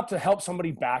 Stop to help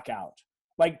somebody back out.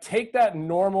 Like take that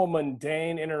normal,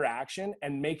 mundane interaction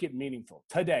and make it meaningful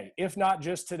today, if not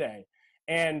just today.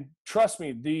 And trust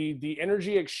me, the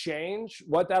energy exchange,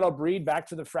 what that'll breed back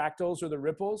to the fractals or the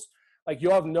ripples, like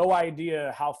you'll have no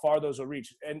idea how far those will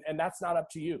reach. And that's not up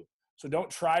to you. So don't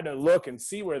try to look and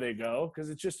see where they go, because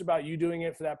it's just about you doing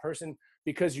it for that person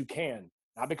because you can,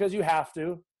 not because you have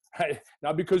to, right?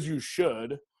 Not because you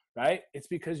should, right? It's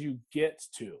because you get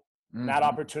to. Mm-hmm. That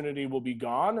opportunity will be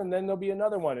gone, and then there'll be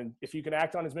another one. And if you can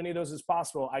act on as many of those as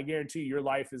possible, I guarantee your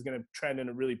life is going to trend in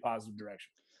a really positive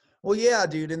direction. Well, yeah,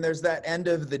 dude. And there's that end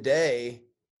of the day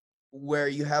where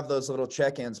you have those little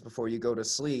check-ins before you go to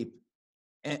sleep.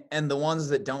 And the ones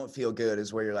that don't feel good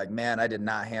is where you're like, man, I did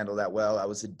not handle that well. I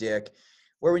was a dick.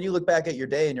 Where when you look back at your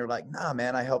day and you're like, nah,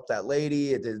 man, I helped that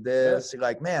lady. It did this. Yeah. You're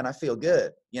like, man, I feel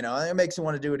good. You know, and it makes you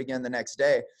want to do it again the next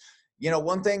day. You know,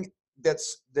 one thing that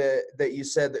you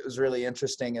said that was really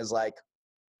interesting is like,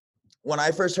 when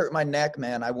I first hurt my neck,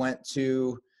 man, I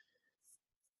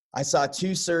saw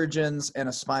 2 surgeons and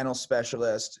a spinal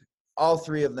specialist. All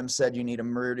 3 of them said you need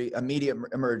immediate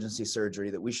emergency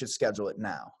surgery, that we should schedule it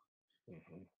now.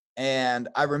 Mm-hmm. And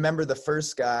I remember the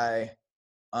first guy,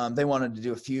 they wanted to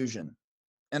do a fusion.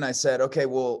 And I said, okay,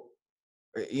 well,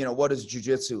 you know, what does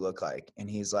jiu-jitsu look like? And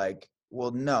he's like,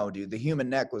 well, no, dude, the human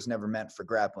neck was never meant for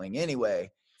grappling anyway.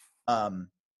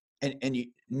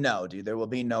 No, dude, there will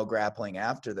be no grappling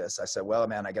after this. I said, well,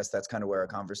 man, I guess that's kind of where our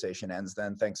conversation ends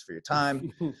then. Thanks for your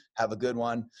time. Have a good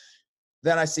one.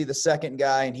 Then I see the second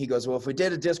guy and he goes, well, if we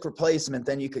did a disc replacement,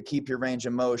 then you could keep your range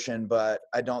of motion, but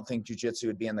I don't think jiu-jitsu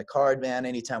would be in the card, man.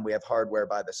 Anytime we have hardware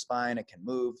by the spine, it can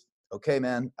move. Okay,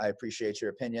 man, I appreciate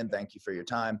your opinion. Thank you for your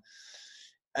time.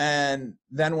 And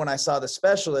then when I saw the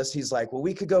specialist, he's like, well,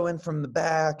 we could go in from the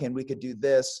back and we could do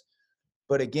this.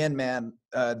 But again, man,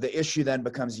 the issue then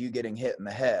becomes you getting hit in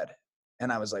the head.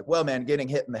 And I was like, well, man, getting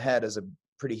hit in the head is a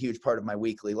pretty huge part of my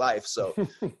weekly life. So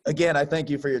again, I thank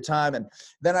you for your time. And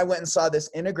then I went and saw this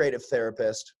integrative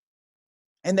therapist,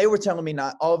 and they were telling me,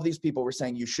 not all of these people were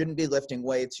saying you shouldn't be lifting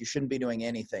weights. You shouldn't be doing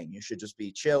anything. You should just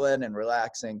be chilling and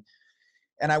relaxing.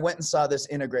 And I went and saw this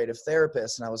integrative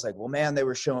therapist, and I was like, well, man, they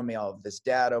were showing me all of this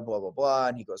data, blah, blah, blah.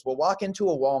 And he goes, well, walk into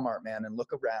a Walmart, man, and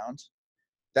look around.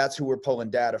 That's who we're pulling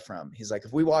data from. He's like,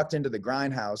 if we walked into the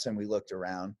Grindhouse and we looked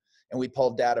around and we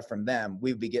pulled data from them,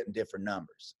 we'd be getting different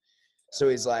numbers. So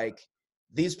he's like,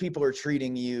 these people are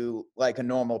treating you like a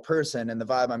normal person. And the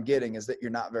vibe I'm getting is that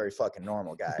you're not very fucking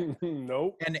normal, guy.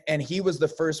 Nope. And he was the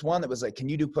first one that was like, can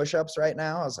you do push-ups right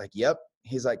now? I was like, yep.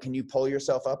 He's like, can you pull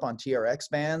yourself up on TRX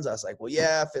bands? I was like, well,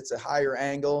 yeah, if it's a higher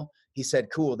angle. He said,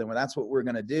 cool. Then when that's what we're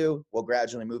going to do, we'll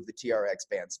gradually move the TRX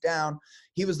bands down.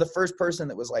 He was the first person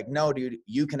that was like, no, dude,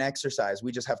 you can exercise.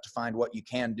 We just have to find what you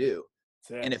can do.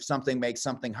 And if something makes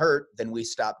something hurt, then we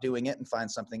stop doing it and find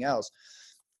something else.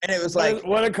 And it was like,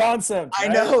 what a concept.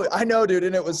 Right? I know, dude.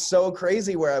 And it was so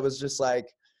crazy where I was just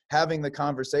like having the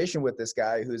conversation with this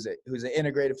guy who's an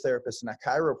integrative therapist and a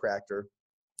chiropractor.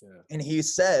 Yeah. And he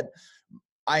said,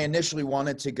 I initially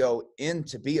wanted to go in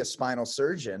to be a spinal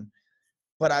surgeon,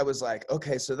 but I was like,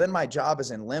 okay, so then my job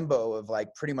is in limbo of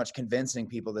like pretty much convincing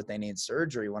people that they need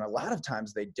surgery when a lot of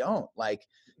times they don't. Like,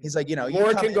 he's like, you know,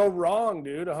 more can go wrong,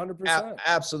 dude. 100%.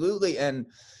 Absolutely. And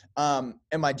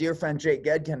my dear friend Jake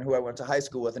Gedkin, who I went to high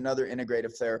school with, another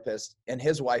integrative therapist, and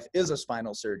his wife is a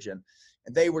spinal surgeon,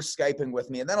 and they were Skyping with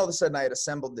me. And then all of a sudden I had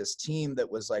assembled this team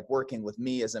that was like working with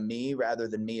me as a me rather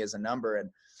than me as a number.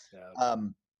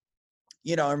 And,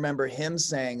 you know, I remember him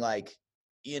saying like,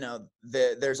 you know,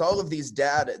 there's all of this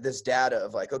data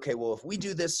of like, okay, well, if we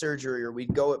do this surgery or we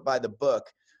go it by the book,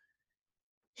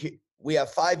 we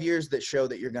have 5 years that show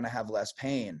that you're going to have less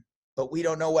pain, but we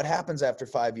don't know what happens after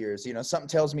 5 years. You know, something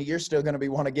tells me you're still going to be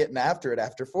want to getting after it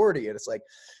after 40. And it's like,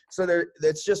 so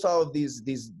it's just all of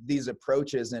these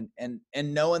approaches and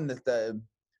knowing that the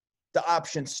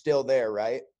option's still there,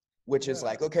 right? Which is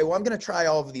like, okay, well, I'm going to try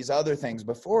all of these other things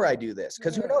before I do this.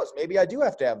 Cause who knows, maybe I do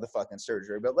have to have the fucking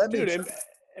surgery, but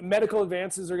medical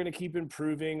advances are going to keep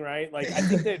improving, right? Like, I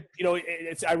think that, you know,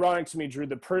 it's ironic to me, Drew,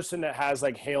 the person that has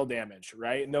like hail damage,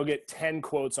 right? And they'll get 10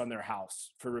 quotes on their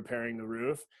house for repairing the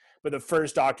roof. But the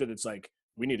first doctor that's like,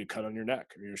 we need to cut on your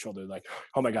neck or your shoulder, like,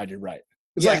 oh my God, you're right.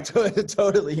 It's like,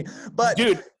 totally. But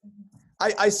dude,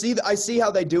 I see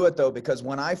how they do it though, because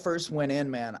when I first went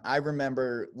in, man, I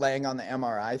remember laying on the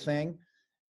MRI thing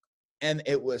and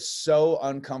it was so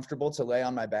uncomfortable to lay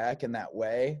on my back in that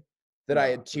way that I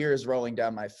had tears rolling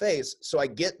down my face. So I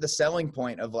get the selling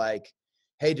point of like,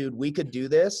 hey dude, we could do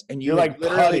this. And you're like,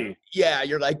 literally,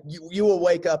 you're like, you will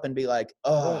wake up and be like,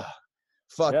 oh,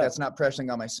 fuck, that's not pressing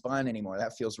on my spine anymore.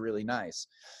 That feels really nice.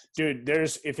 Dude,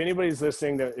 if anybody's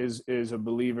listening that is a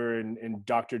believer in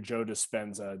Dr. Joe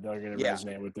Dispenza, they're going to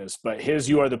resonate with this. But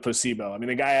you are the placebo. I mean,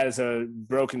 the guy has a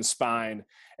broken spine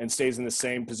and stays in the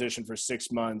same position for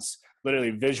 6 months,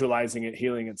 literally visualizing it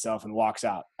healing itself, and walks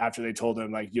out after they told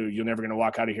him, like, you're never going to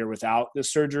walk out of here without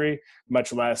this surgery,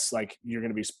 much less like you're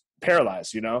going to be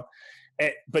paralyzed, you know?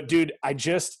 But dude,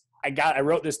 I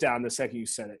wrote this down the second you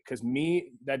said it, because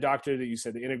that doctor that you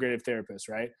said, the integrative therapist,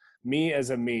 right? Me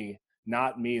as a me,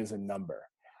 not me as a number.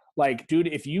 Like, dude,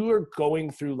 if you are going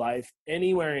through life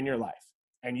anywhere in your life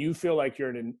and you feel like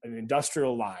you're in an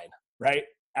industrial line, right?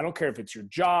 I don't care if it's your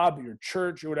job, your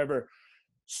church, or whatever,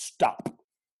 stop.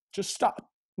 Just stop.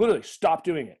 Literally stop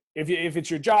doing it. If it's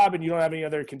your job and you don't have any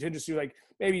other contingency, like,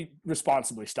 maybe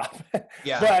responsibly stop.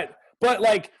 But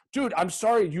like, dude, I'm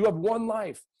sorry, you have one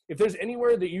life. If there's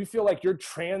anywhere that you feel like you're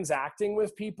transacting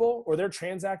with people or they're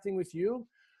transacting with you,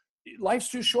 life's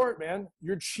too short, man.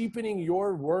 You're cheapening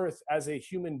your worth as a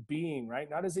human being, right?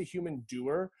 Not as a human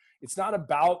doer. It's not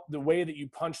about the way that you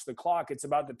punch the clock. It's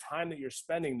about the time that you're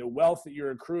spending, the wealth that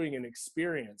you're accruing in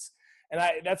experience. And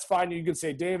that's fine. You could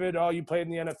say, David, oh, you played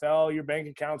in the NFL, your bank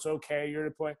account's okay, you're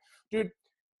at a point. Dude,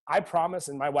 I promise,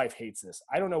 and my wife hates this,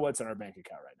 I don't know what's in our bank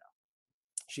account right now.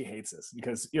 She hates this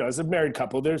because, you know, as a married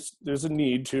couple, there's a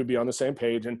need to be on the same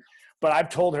page. But I've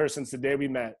told her since the day we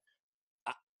met,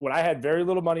 when I had very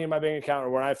little money in my bank account or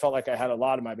when I felt like I had a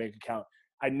lot in my bank account,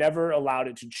 I never allowed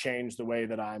it to change the way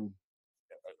that I'm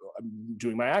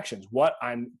doing my actions, what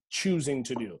I'm choosing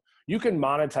to do. You can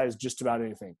monetize just about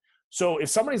anything. So if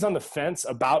somebody's on the fence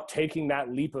about taking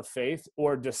that leap of faith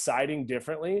or deciding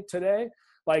differently today,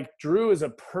 like Drew is a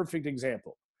perfect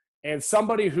example. And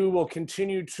somebody who will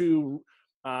continue to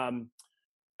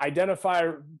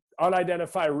identify,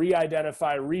 unidentify,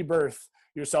 re-identify, rebirth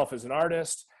yourself as an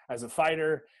artist, as a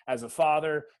fighter, as a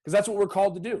father, because that's what we're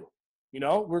called to do. You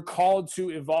know, we're called to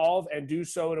evolve and do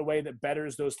so in a way that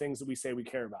betters those things that we say we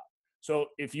care about. So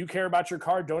if you care about your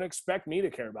car, don't expect me to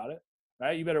care about it,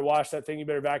 right? You better wash that thing. You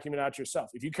better vacuum it out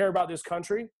yourself. If you care about this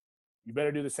country, you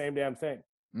better do the same damn thing,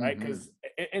 right? Because,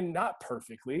 and not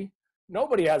perfectly.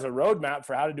 Nobody has a roadmap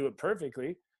for how to do it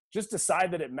perfectly. Just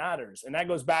decide that it matters. And that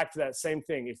goes back to that same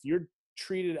thing. If you're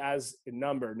treated as a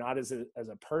number, not as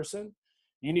a person,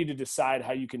 you need to decide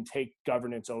how you can take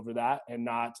governance over that and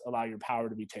not allow your power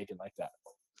to be taken like that.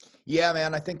 Yeah,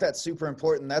 man, I think that's super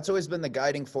important. That's always been the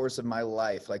guiding force of my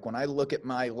life. Like when I look at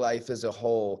my life as a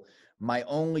whole, my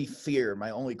only fear, my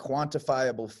only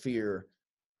quantifiable fear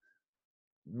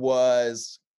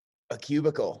was a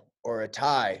cubicle or a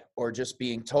tie or just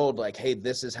being told like, hey,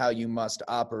 this is how you must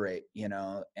operate, you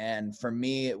know? And for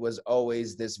me, it was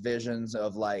always this visions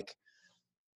of like,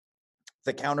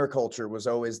 the counterculture was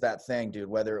always that thing, dude,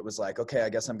 whether it was like, okay, I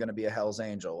guess I'm going to be a Hell's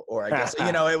Angel, or I guess,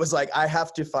 you know, it was like, I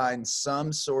have to find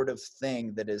some sort of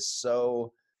thing that is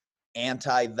so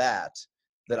anti that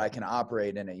I can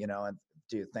operate in it, you know? And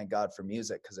dude, thank God for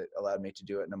music, because it allowed me to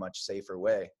do it in a much safer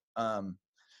way.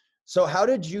 So how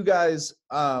did you guys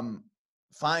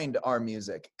find our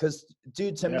music? Because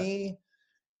dude, to me,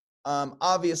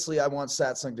 obviously I want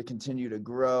Satsang to continue to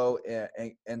grow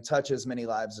and touch as many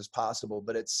lives as possible,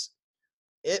 but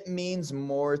it means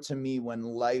more to me when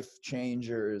life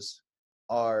changers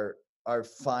are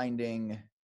finding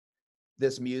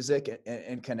this music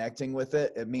and connecting with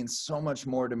it. It means so much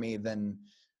more to me than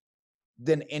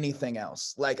anything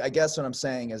else. Like, I guess what I'm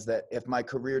saying is that if my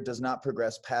career does not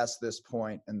progress past this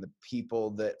point and the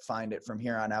people that find it from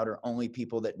here on out are only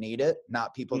people that need it,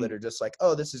 not people that are just like,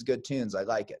 oh, this is good tunes, I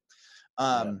like it.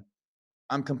 I'm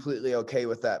completely okay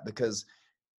with that, because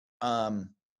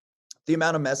the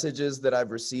amount of messages that I've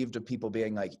received of people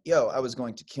being like, yo, I was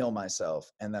going to kill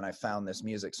myself, and then I found this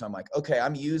music. So I'm like, okay,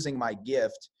 I'm using my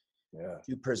gift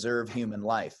to preserve human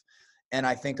life. And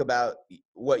I think about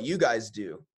what you guys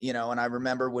do, you know, and I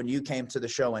remember when you came to the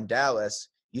show in Dallas,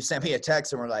 you sent me a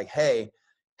text and were like, hey,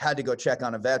 had to go check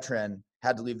on a veteran,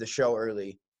 had to leave the show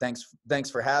early. Thanks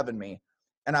for having me.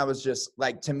 And I was just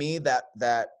like, to me, that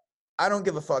I don't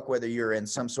give a fuck whether you're in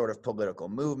some sort of political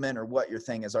movement or what your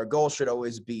thing is. Our goal should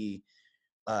always be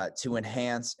to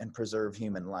enhance and preserve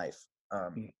human life.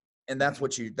 And that's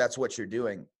what you're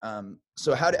doing.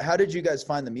 So how did you guys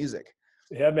find the music?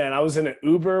 Yeah, man, I was in an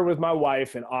Uber with my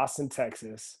wife in Austin,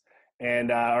 Texas,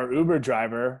 and our Uber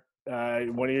driver,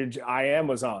 one of your IM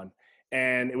was on,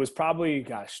 and it was probably,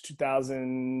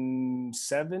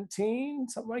 2017,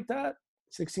 something like that,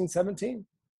 16, 17,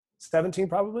 17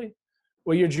 probably.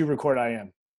 What year did you record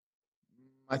IM?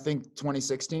 I think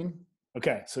 2016.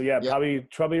 Okay, so yeah,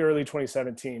 probably early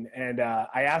 2017. And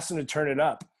I asked him to turn it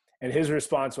up, and his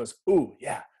response was, "Ooh,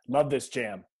 yeah, love this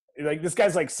jam." Like, this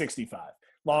guy's like 65,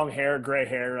 long hair, gray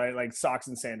hair, right? Like socks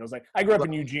and sandals. Like, I grew up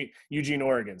in Eugene,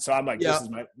 Oregon, so I'm like, this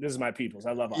is my people's.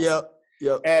 I love Austin.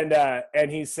 Yep.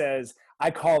 And he says, I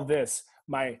call this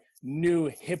my new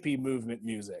hippie movement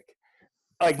music.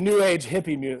 Like new age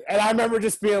hippie music. And I remember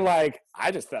just being like, I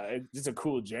just thought it's a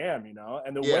cool jam, you know?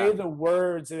 And the way the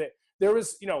words, there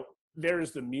was, you know,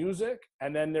 there's the music,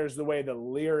 and then there's the way the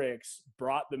lyrics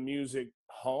brought the music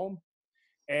home.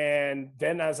 And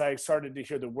then as I started to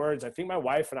hear the words, I think my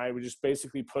wife and I would just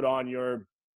basically put on your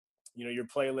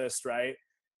playlist, right?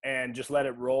 And just let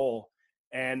it roll.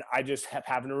 And I just kept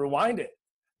having to rewind it.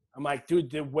 I'm like, dude,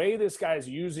 the way this guy's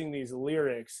using these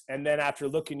lyrics, and then after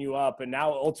looking you up and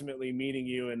now ultimately meeting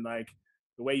you, and like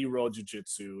the way you roll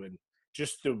jiu-jitsu, and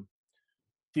just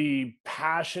the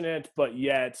passionate but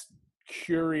yet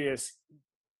curious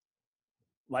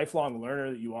lifelong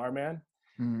learner that you are, man.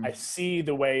 I see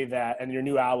the way that, and your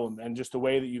new album, and just the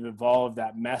way that you've evolved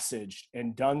that message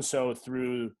and done so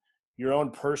through your own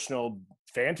personal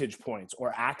vantage points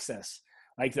or access.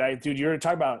 Like, dude, you're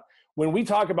talking about, when we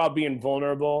talk about being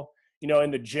vulnerable, you know,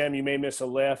 in the gym, you may miss a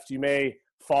lift, you may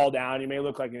fall down, you may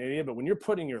look like an idiot, but when you're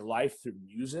putting your life through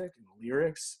music and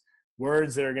lyrics,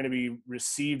 words that are going to be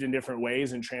received in different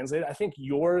ways and translated, I think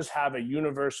yours have a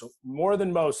universal, more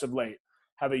than most of late,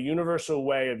 have a universal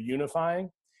way of unifying,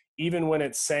 even when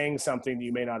it's saying something that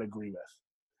you may not agree with.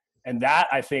 And that,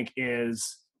 I think,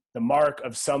 is the mark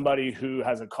of somebody who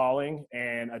has a calling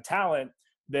and a talent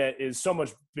that is so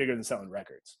much bigger than selling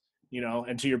records, you know,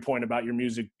 and to your point about your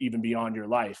music even beyond your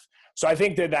life. So I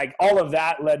think that, like, all of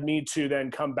that led me to then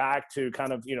come back to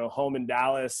kind of, you know, home in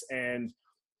Dallas, and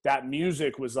that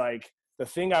music was like the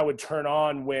thing I would turn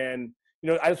on when,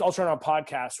 you know, I'll turn on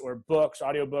podcasts or books,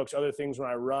 audiobooks, other things when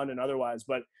I run and otherwise,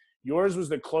 but yours was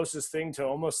the closest thing to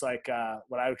almost like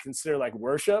what I would consider like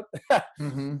worship.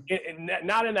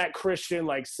 Not in that Christian,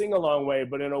 like, sing-along way,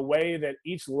 but in a way that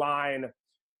each line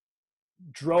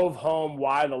drove home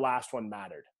why the last one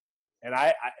mattered. And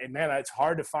man, it's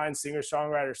hard to find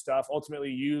singer-songwriter stuff.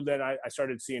 Ultimately, then I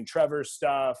started seeing Trevor's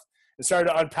stuff and started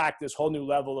to unpack this whole new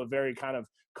level of very kind of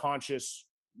conscious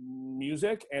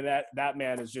music. And that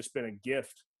man has just been a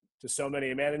gift to so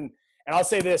many, man. And I'll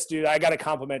say this, dude, I got to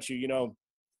compliment you. You know,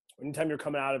 anytime you're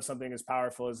coming out of something as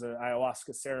powerful as an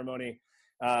ayahuasca ceremony,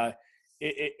 I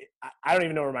don't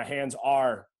even know where my hands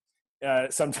are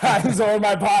sometimes, or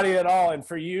my body at all. And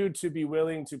for you to be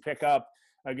willing to pick up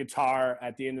a guitar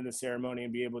at the end of the ceremony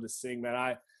and be able to sing,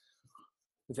 man,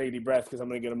 take a deep breath because I'm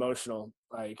going to get emotional.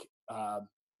 Like,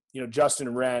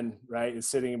 Justin Wren, right, is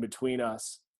sitting in between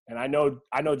us. And I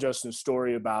know Justin's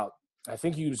story about, I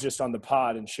think he was just on the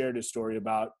pod and shared his story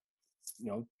about,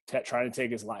 trying to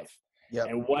take his life. Yep.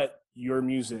 And what your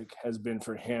music has been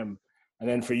for him. And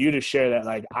then for you to share that,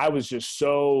 like, I was just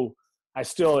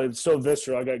it's so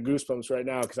visceral. I got goosebumps right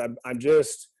now because I'm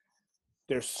just,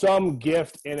 there's some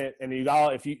gift in it. And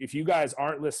if you guys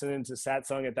aren't listening to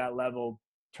Satsang at that level,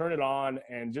 turn it on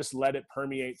and just let it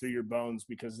permeate through your bones,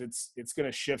 because it's going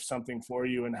to shift something for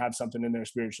you and have something in there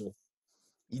spiritually.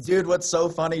 Dude, what's so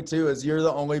funny too is you're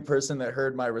the only person that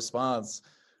heard my response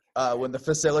when the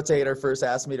facilitator first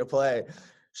asked me to play.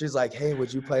 She's like, hey,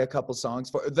 would you play a couple songs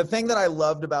for the thing that I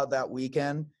loved about that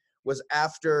weekend was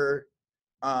after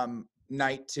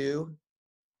night 2,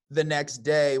 the next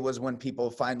day was when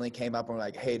people finally came up and were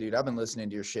like, hey, dude, I've been listening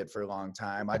to your shit for a long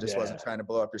time. I just wasn't trying to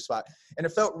blow up your spot. And it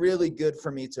felt really good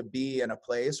for me to be in a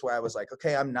place where I was like,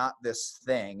 okay, I'm not this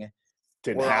thing.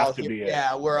 Didn't have to be.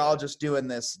 Yeah, we're all just doing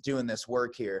this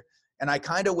work here. And I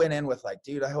kind of went in with like,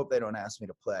 dude, I hope they don't ask me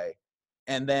to play.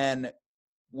 And then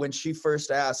when she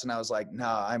first asked, and I was like,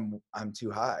 nah, I'm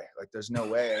too high. Like, there's no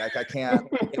way. Like, I can't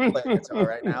play guitar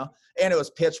right now. And it was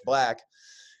pitch black.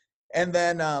 And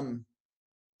then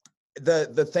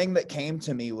the thing that came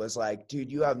to me was like,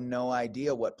 dude, you have no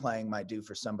idea what playing might do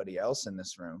for somebody else in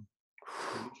this room.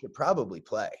 You should probably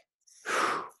play.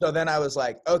 So then I was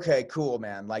like, okay, cool,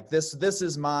 man. Like this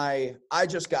is I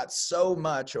just got so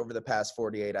much over the past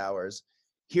 48 hours.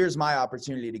 Here's my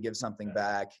opportunity to give something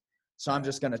back. So I'm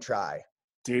just going to try.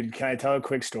 Dude, can I tell a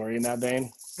quick story in that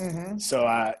vein? Mm-hmm.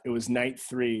 So it was night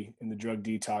 3 in the drug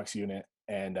detox unit,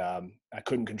 and I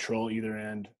couldn't control either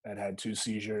end. I'd had 2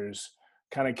 seizures,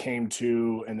 kind of came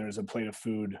to, and there was a plate of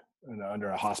food under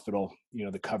a hospital,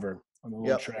 the cover on the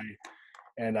little tray.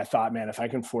 And I thought, man, if I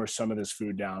can force some of this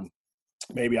food down,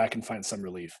 maybe I can find some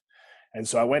relief. And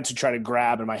so I went to try to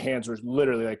grab, and my hands were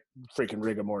literally like freaking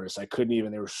rigor mortis. I couldn't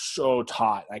even, they were so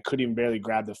taut. I couldn't even barely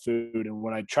grab the food. And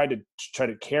when I tried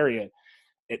to carry it,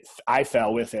 I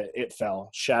fell with it. It fell.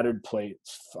 Shattered plate,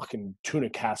 fucking tuna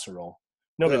casserole.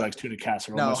 Nobody likes tuna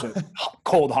casserole. No.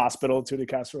 Cold hospital tuna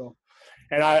casserole.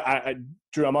 And I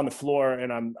Drew, I'm on the floor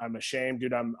and I'm ashamed,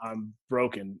 dude. I'm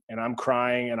broken and I'm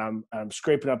crying and I'm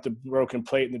scraping up the broken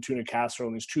plate in the tuna casserole.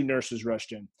 And these 2 nurses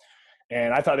rushed in,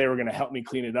 and I thought they were going to help me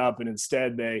clean it up, and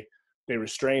instead they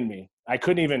restrained me.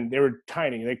 They were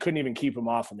tiny. They couldn't even keep them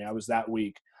off of me. I was that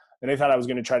weak, and they thought I was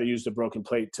going to try to use the broken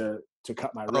plate to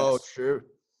cut my wrist. Oh, true.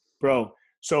 Bro,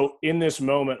 so in this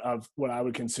moment of what I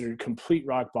would consider complete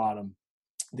rock bottom,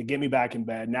 to get me back in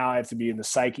bed, now I have to be in the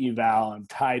psych eval. I'm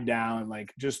tied down,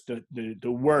 like just the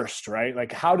worst, right?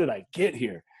 Like, how did I get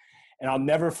here? And I'll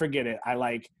never forget it. I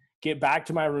like get back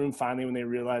to my room finally when they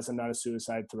realize I'm not a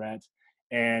suicide threat.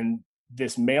 And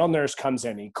this male nurse comes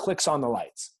in, he clicks on the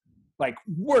lights. Like,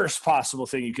 worst possible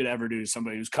thing you could ever do to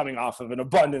somebody who's coming off of an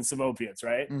abundance of opiates,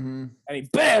 right? Mm-hmm.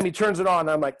 And he turns it on,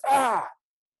 and I'm like, ah!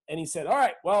 And he said, all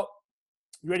right, well,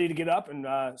 you ready to get up and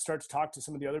start to talk to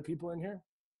some of the other people in here?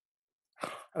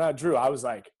 And Drew, I was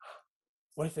like,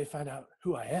 what if they find out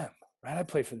who I am, right? I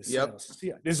play for the Seattle.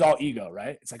 This is all ego,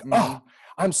 right? It's like, oh,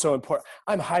 I'm so important.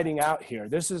 I'm hiding out here.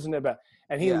 This isn't about.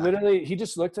 And he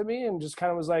just looked at me and just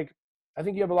kind of was like, I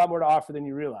think you have a lot more to offer than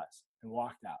you realize, and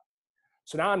walked out.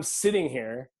 So now I'm sitting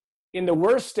here in the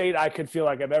worst state I could feel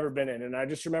like I've ever been in. And I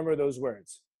just remember those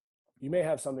words. You may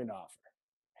have something to offer.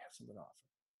 I have something to offer.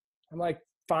 I'm like,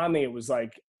 finally, it was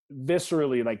like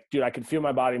viscerally, like, dude, I could feel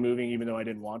my body moving even though I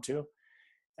didn't want to.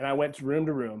 And I went room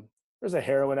to room. There's a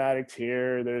heroin addict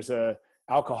here. There's a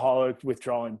alcoholic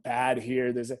withdrawing bad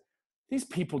here. These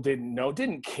people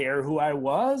didn't care who I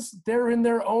was. They're in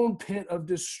their own pit of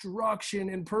destruction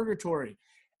in purgatory.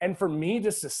 And for me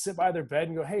just to sit by their bed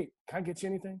and go, hey, can I get you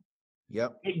anything?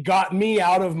 Yep. It got me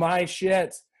out of my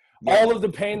shit. Yep. All of the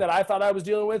pain that I thought I was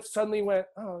dealing with suddenly went,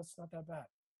 oh, it's not that bad.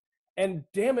 And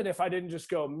damn it if I didn't just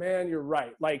go, man, you're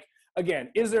right. Like, again,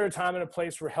 is there a time and a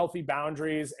place for healthy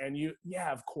boundaries? And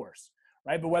yeah, of course,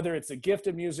 right? But whether it's a gift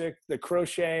of music, the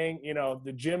crocheting,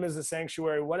 the gym is a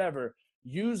sanctuary, whatever,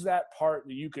 use that part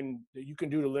that you can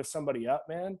do to lift somebody up,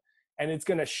 man. And it's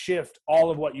going to shift all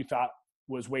of what you thought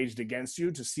was waged against you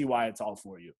to see why it's all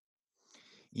for you.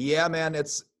 Yeah, man,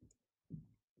 it's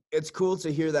cool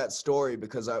to hear that story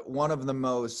because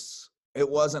it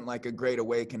wasn't like a great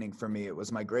awakening for me. It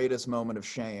was my greatest moment of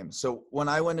shame. So when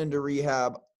I went into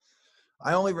rehab,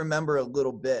 I only remember a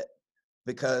little bit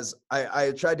because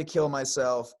I tried to kill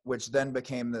myself, which then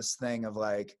became this thing of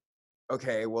like,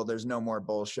 okay, well, there's no more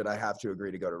bullshit. I have to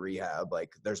agree to go to rehab.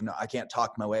 Like I can't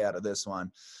talk my way out of this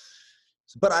one.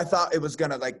 But I thought it was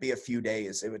going to like be a few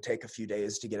days. It would take a few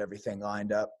days to get everything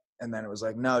lined up. And then it was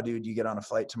like, no, dude, you get on a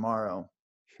flight tomorrow.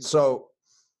 So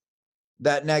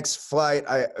that next flight,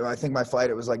 I think my flight,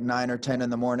 it was like 9 or 10 in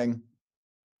the morning.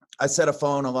 I set a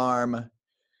phone alarm.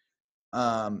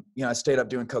 I stayed up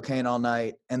doing cocaine all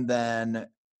night. And then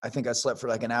I think I slept for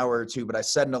like an hour or two, but I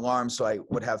set an alarm so I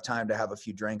would have time to have a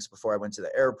few drinks before I went to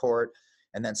the airport,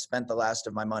 and then spent the last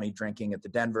of my money drinking at the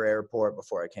Denver airport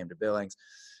before I came to Billings.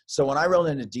 So when I rolled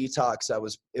into detox,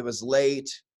 it was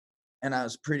late and I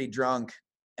was pretty drunk.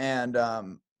 And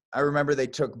I remember they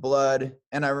took blood,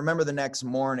 and I remember the next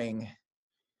morning,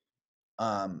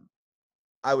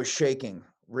 I was shaking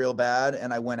real bad.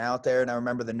 And I went out there, and I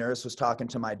remember the nurse was talking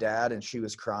to my dad and she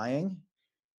was crying.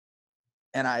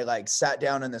 And I like sat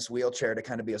down in this wheelchair to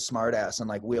kind of be a smart ass and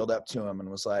like wheeled up to him and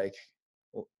was like,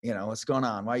 what's going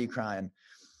on? Why are you crying?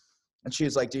 And she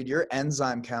was like, dude, your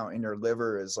enzyme count in your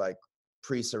liver is like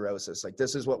pre-cirrhosis. Like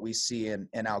this is what we see in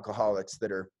alcoholics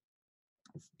that are,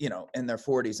 in their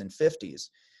 40s and 50s.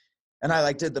 And I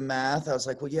like did the math. I was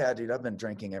like, well, yeah, dude, I've been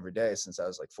drinking every day since I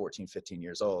was like 14, 15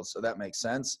 years old. So that makes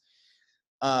sense.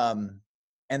 And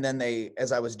then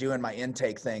as I was doing my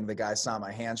intake thing, the guy saw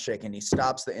my hands shaking. He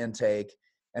stops the intake.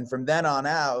 And from then on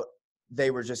out,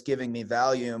 they were just giving me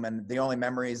Valium. And the only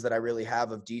memories that I really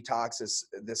have of detox is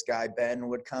this guy, Ben,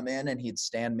 would come in and he'd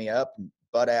stand me up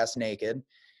butt ass naked.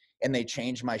 And they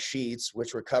changed my sheets,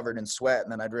 which were covered in sweat.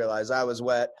 And then I'd realize I was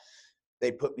wet.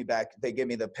 They'd put me back. They give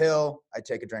me the pill. I'd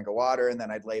take a drink of water and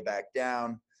then I'd lay back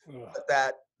down.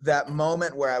 But that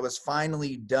moment where I was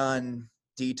finally done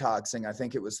detoxing, I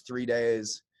think it was 3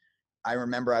 days. I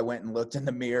remember I went and looked in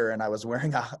the mirror, and I was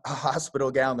wearing a hospital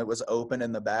gown that was open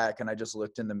in the back. And I just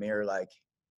looked in the mirror like,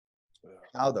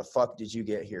 how the fuck did you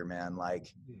get here, man?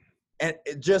 Like, and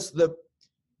just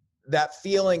that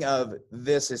feeling of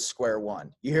this is square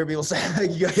one. You hear people say,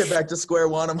 you gotta get back to square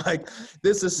one. I'm like,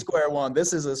 this is square one.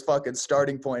 This is as fucking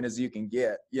starting point as you can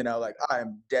get, like I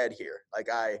am dead here. Like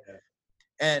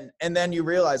and then you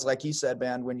realize, like you said,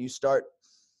 man, when you start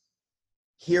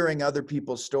hearing other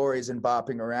people's stories and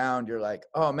bopping around, you're like,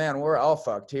 oh man, we're all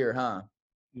fucked here, huh?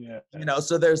 Yeah.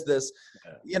 So there's this,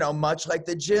 much like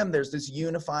the gym, there's this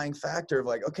unifying factor of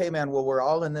like, okay, man, well, we're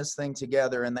all in this thing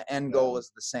together and the end goal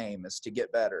is the same, is to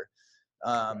get better.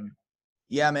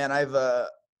 Yeah, man,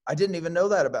 I didn't even know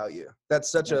that about you.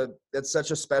 That's such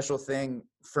a special thing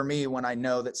for me when I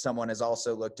know that someone has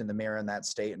also looked in the mirror in that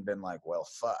state and been like, well,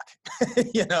 fuck,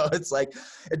 it's like,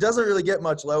 it doesn't really get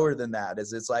much lower than that.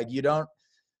 It's like, you don't,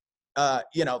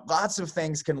 lots of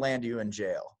things can land you in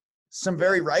jail. Some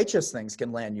very righteous things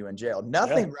can land you in jail.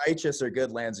 Nothing righteous or good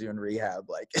lands you in rehab.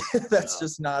 Like that's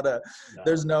just not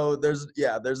there's no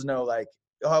like,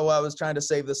 oh, well, I was trying to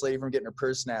save this lady from getting her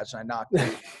purse snatched and I knocked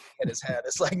him in his head.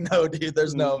 It's like, no, dude,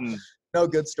 there's no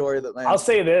good story that lands. I'll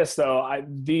say this though.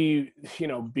 Being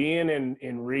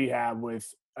in rehab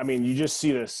you just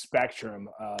see the spectrum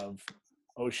of,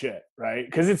 oh shit, right?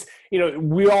 Because it's,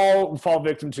 we all fall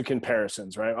victim to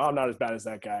comparisons, right? Oh, I'm not as bad as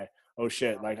that guy. Oh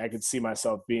shit, like I could see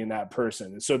myself being that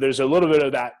person. And so there's a little bit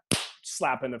of that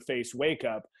slap in the face wake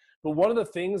up. But one of the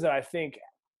things that I think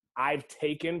I've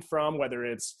taken from, whether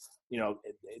it's,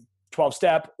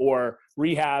 12-step or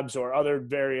rehabs or other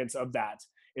variants of that,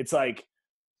 it's like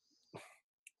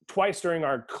twice during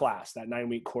our class, that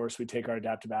 9-week course we take our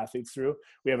adaptive athletes through,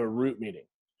 we have a root meeting.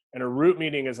 And a root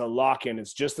meeting is a lock-in.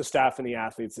 It's just the staff and the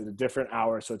athletes at a different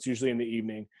hour. So it's usually in the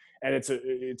evening. And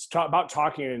it's about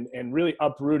talking and really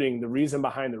uprooting the reason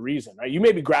behind the reason, right? You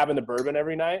may be grabbing the bourbon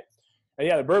every night. And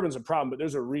yeah, the bourbon's a problem, but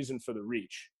there's a reason for the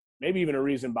reach. Maybe even a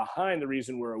reason behind the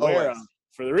reason we're aware of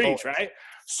for the reach, right?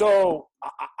 So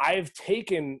I've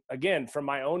taken, again, from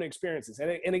my own experiences.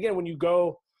 And again, when you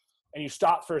go and you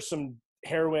stop for some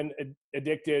heroin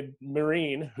addicted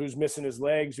Marine who's missing his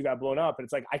legs, who got blown up. And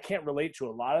it's like, I can't relate to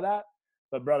a lot of that,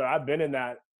 but brother, I've been in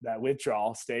that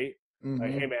withdrawal state.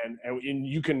 Like, hey man, and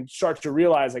you can start to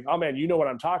realize like, oh man, you know what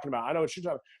I'm talking about. I know what you're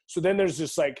talking about. So then there's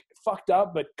this like fucked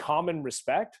up, but common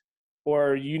respect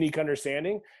or unique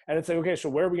understanding. And it's like, okay, so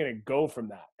where are we going to go from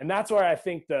that? And that's where I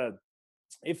think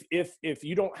if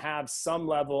you don't have some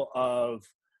level of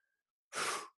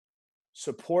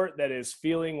support that is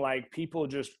feeling like people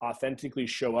just authentically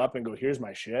show up and go, here's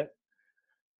my shit.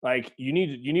 Like you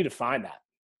need to find that.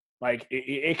 Like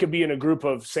it could be in a group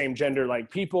of same gender like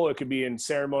people. It could be in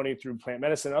ceremony through plant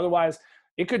medicine. Otherwise,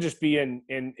 it could just be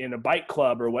in a bike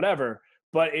club or whatever.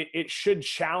 But it should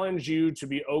challenge you to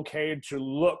be okay to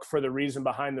look for the reason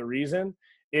behind the reason.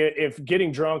 If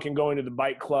getting drunk and going to the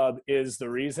bike club is the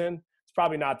reason, it's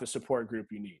probably not the support group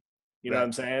you need. You know what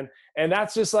I'm saying? And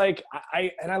that's just like,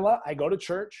 I go to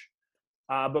church,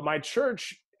 but my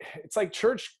church it's like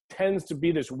church tends to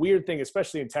be this weird thing,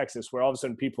 especially in Texas, where all of a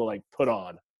sudden people like put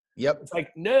on. Yep. It's like,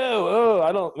 no,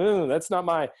 I don't, that's not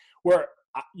where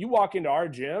you walk into our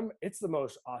gym, it's the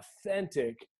most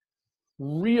authentic,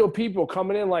 real people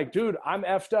coming in like, dude, I'm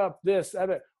effed up, this,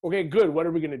 that. Okay, good. What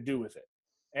are we going to do with it?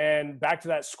 And back to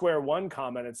that square one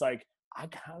comment, it's like, I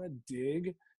kind of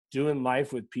dig doing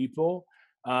life with people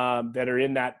that are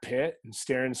in that pit and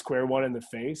staring square one in the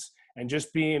face and just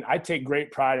I take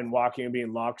great pride in walking and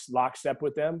being lockstep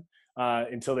with them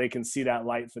until they can see that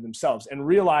light for themselves and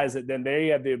realize that then they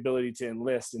have the ability to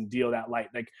enlist and deal that light.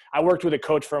 Like I worked with a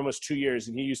coach for almost 2 years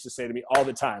and he used to say to me all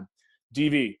the time,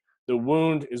 DV, the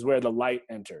wound is where the light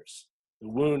enters. The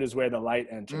wound is where the light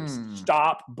enters.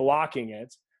 Stop blocking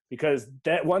it, because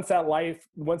that once that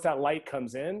light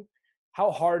comes in,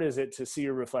 how hard is it to see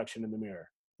your reflection in the mirror?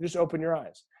 Just open your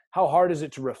eyes. How hard is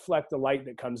it to reflect the light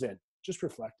that comes in? Just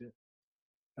reflect it.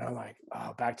 And I'm like,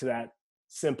 oh, back to that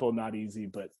simple, not easy,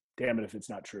 but damn it if it's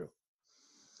not true.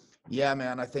 Yeah,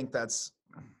 man, I think that's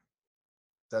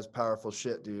powerful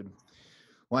shit, dude.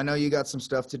 Well, I know you got some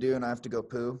stuff to do and I have to go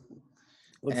poo.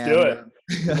 Let's do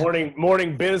it.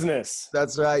 Morning business.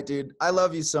 That's right, dude. I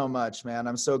love you so much, man.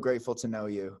 I'm so grateful to know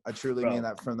you. I truly mean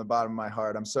that from the bottom of my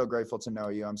heart. I'm so grateful to know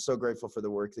you. I'm so grateful for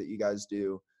the work that you guys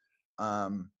do.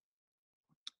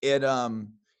 It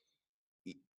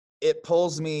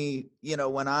pulls me,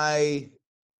 when I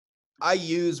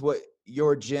use what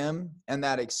your gym and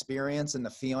that experience and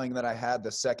the feeling that I had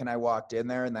the second I walked in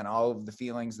there and then all of the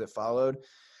feelings that followed.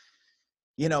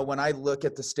 When I look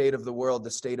at the state of the world,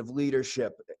 the state of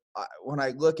leadership, when I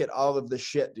look at all of the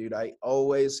shit, dude, I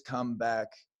always come back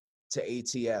to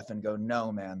ATF and go,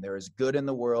 no, man, there is good in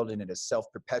the world and it is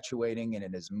self-perpetuating and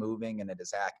it is moving and it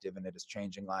is active and it is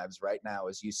changing lives right now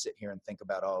as you sit here and think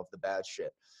about all of the bad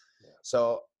shit. Yeah.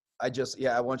 So I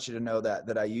want you to know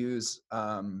that I use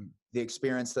the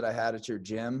experience that I had at your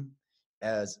gym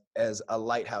as a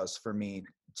lighthouse for me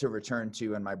to return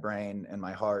to in my brain and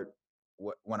my heart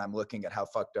when I'm looking at how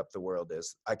fucked up the world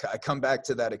is. I come back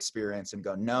to that experience and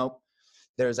go, nope,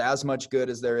 there's as much good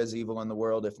as there is evil in the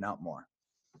world, if not more.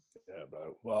 Yeah,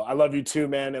 bro. Well, I love you too,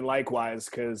 man. And likewise,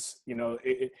 because,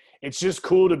 it's just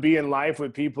cool to be in life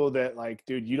with people that like,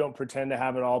 dude, you don't pretend to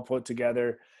have it all put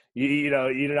together.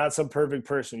 You're not some perfect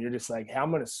person. You're just like, hey, I'm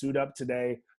going to suit up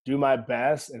today, do my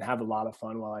best and have a lot of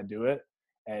fun while I do it.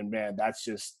 And man, that's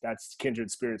kindred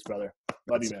spirits, brother.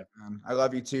 Love you, man. I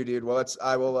love you too, dude. Well,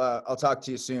 I'll talk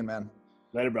to you soon, man.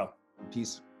 Later, bro.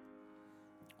 Peace.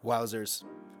 Wowzers.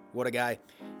 What a guy.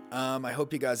 I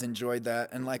hope you guys enjoyed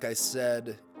that. And like I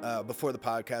said before the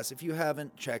podcast, if you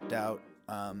haven't checked out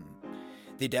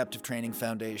the Adaptive Training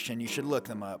Foundation, you should look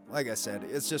them up. Like I said,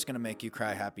 it's just going to make you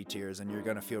cry happy tears and you're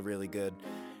going to feel really good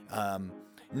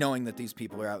knowing that these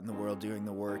people are out in the world doing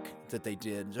the work that they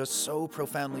did. Just so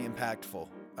profoundly impactful.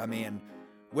 I mean,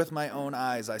 with my own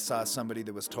eyes, I saw somebody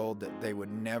that was told that they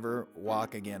would never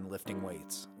walk again lifting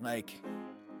weights. Like,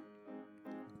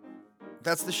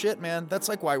 that's the shit, man. That's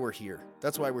like why we're here.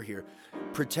 That's why we're here.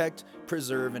 Protect,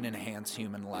 preserve, and enhance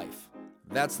human life.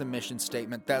 That's the mission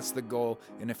statement. That's the goal.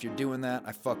 And if you're doing that,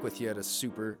 I fuck with you at a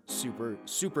super, super,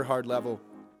 super hard level.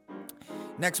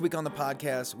 Next week on the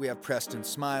podcast, we have Preston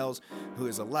Smiles, who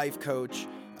is a life coach.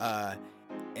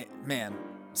 Man,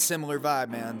 similar vibe,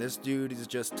 man. This dude is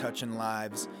just touching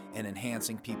lives and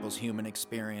enhancing people's human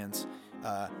experience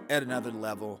at another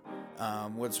level.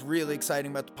 What's really exciting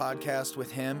about the podcast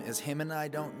with him is him and I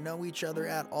don't know each other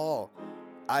at all.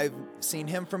 I've seen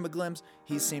him from a glimpse.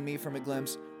 He's seen me from a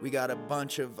glimpse. We got a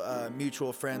bunch of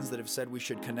mutual friends that have said we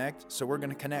should connect. So we're going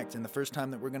to connect. And the first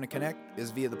time that we're going to connect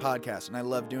is via the podcast. And I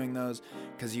love doing those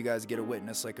because you guys get to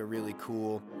witness like a really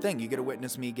cool thing. You get to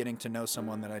witness me getting to know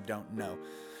someone that I don't know.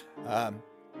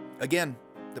 Again,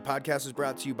 the podcast is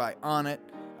brought to you by Onnit,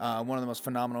 one of the most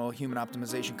phenomenal human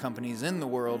optimization companies in the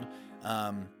world.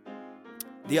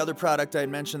 The other product I had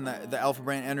mentioned, the Alpha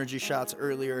Brain Energy Shots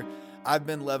earlier, I've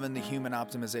been loving the human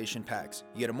optimization packs.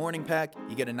 You get a morning pack,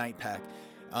 you get a night pack.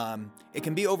 It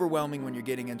can be overwhelming when you're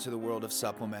getting into the world of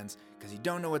supplements because you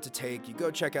don't know what to take. You go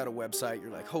check out a website,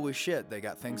 you're like, holy shit, they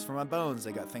got things for my bones,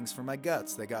 they got things for my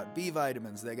guts, they got B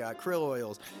vitamins, they got krill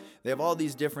oils. They have all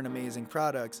these different amazing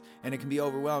products, and it can be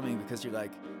overwhelming because you're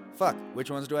like, fuck,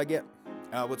 which ones do I get?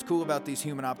 What's cool about these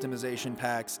human optimization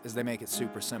packs is they make it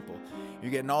super simple.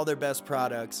 You're getting all their best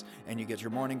products, and you get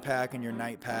your morning pack and your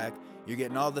night pack. You're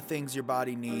getting all the things your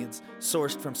body needs,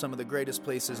 sourced from some of the greatest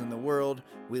places in the world.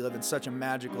 We live in such a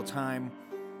magical time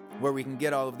where we can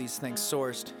get all of these things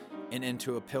sourced and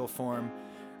into a pill form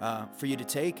for you to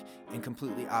take and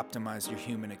completely optimize your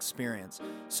human experience.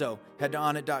 So head to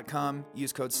onnit.com,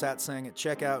 use code SATSANG at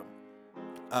checkout.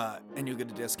 and you'll get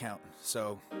a discount.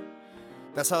 So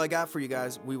that's all I got for you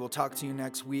guys. We will talk to you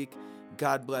next week.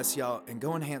 God bless y'all, and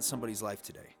go enhance somebody's life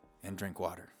today and drink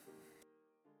water.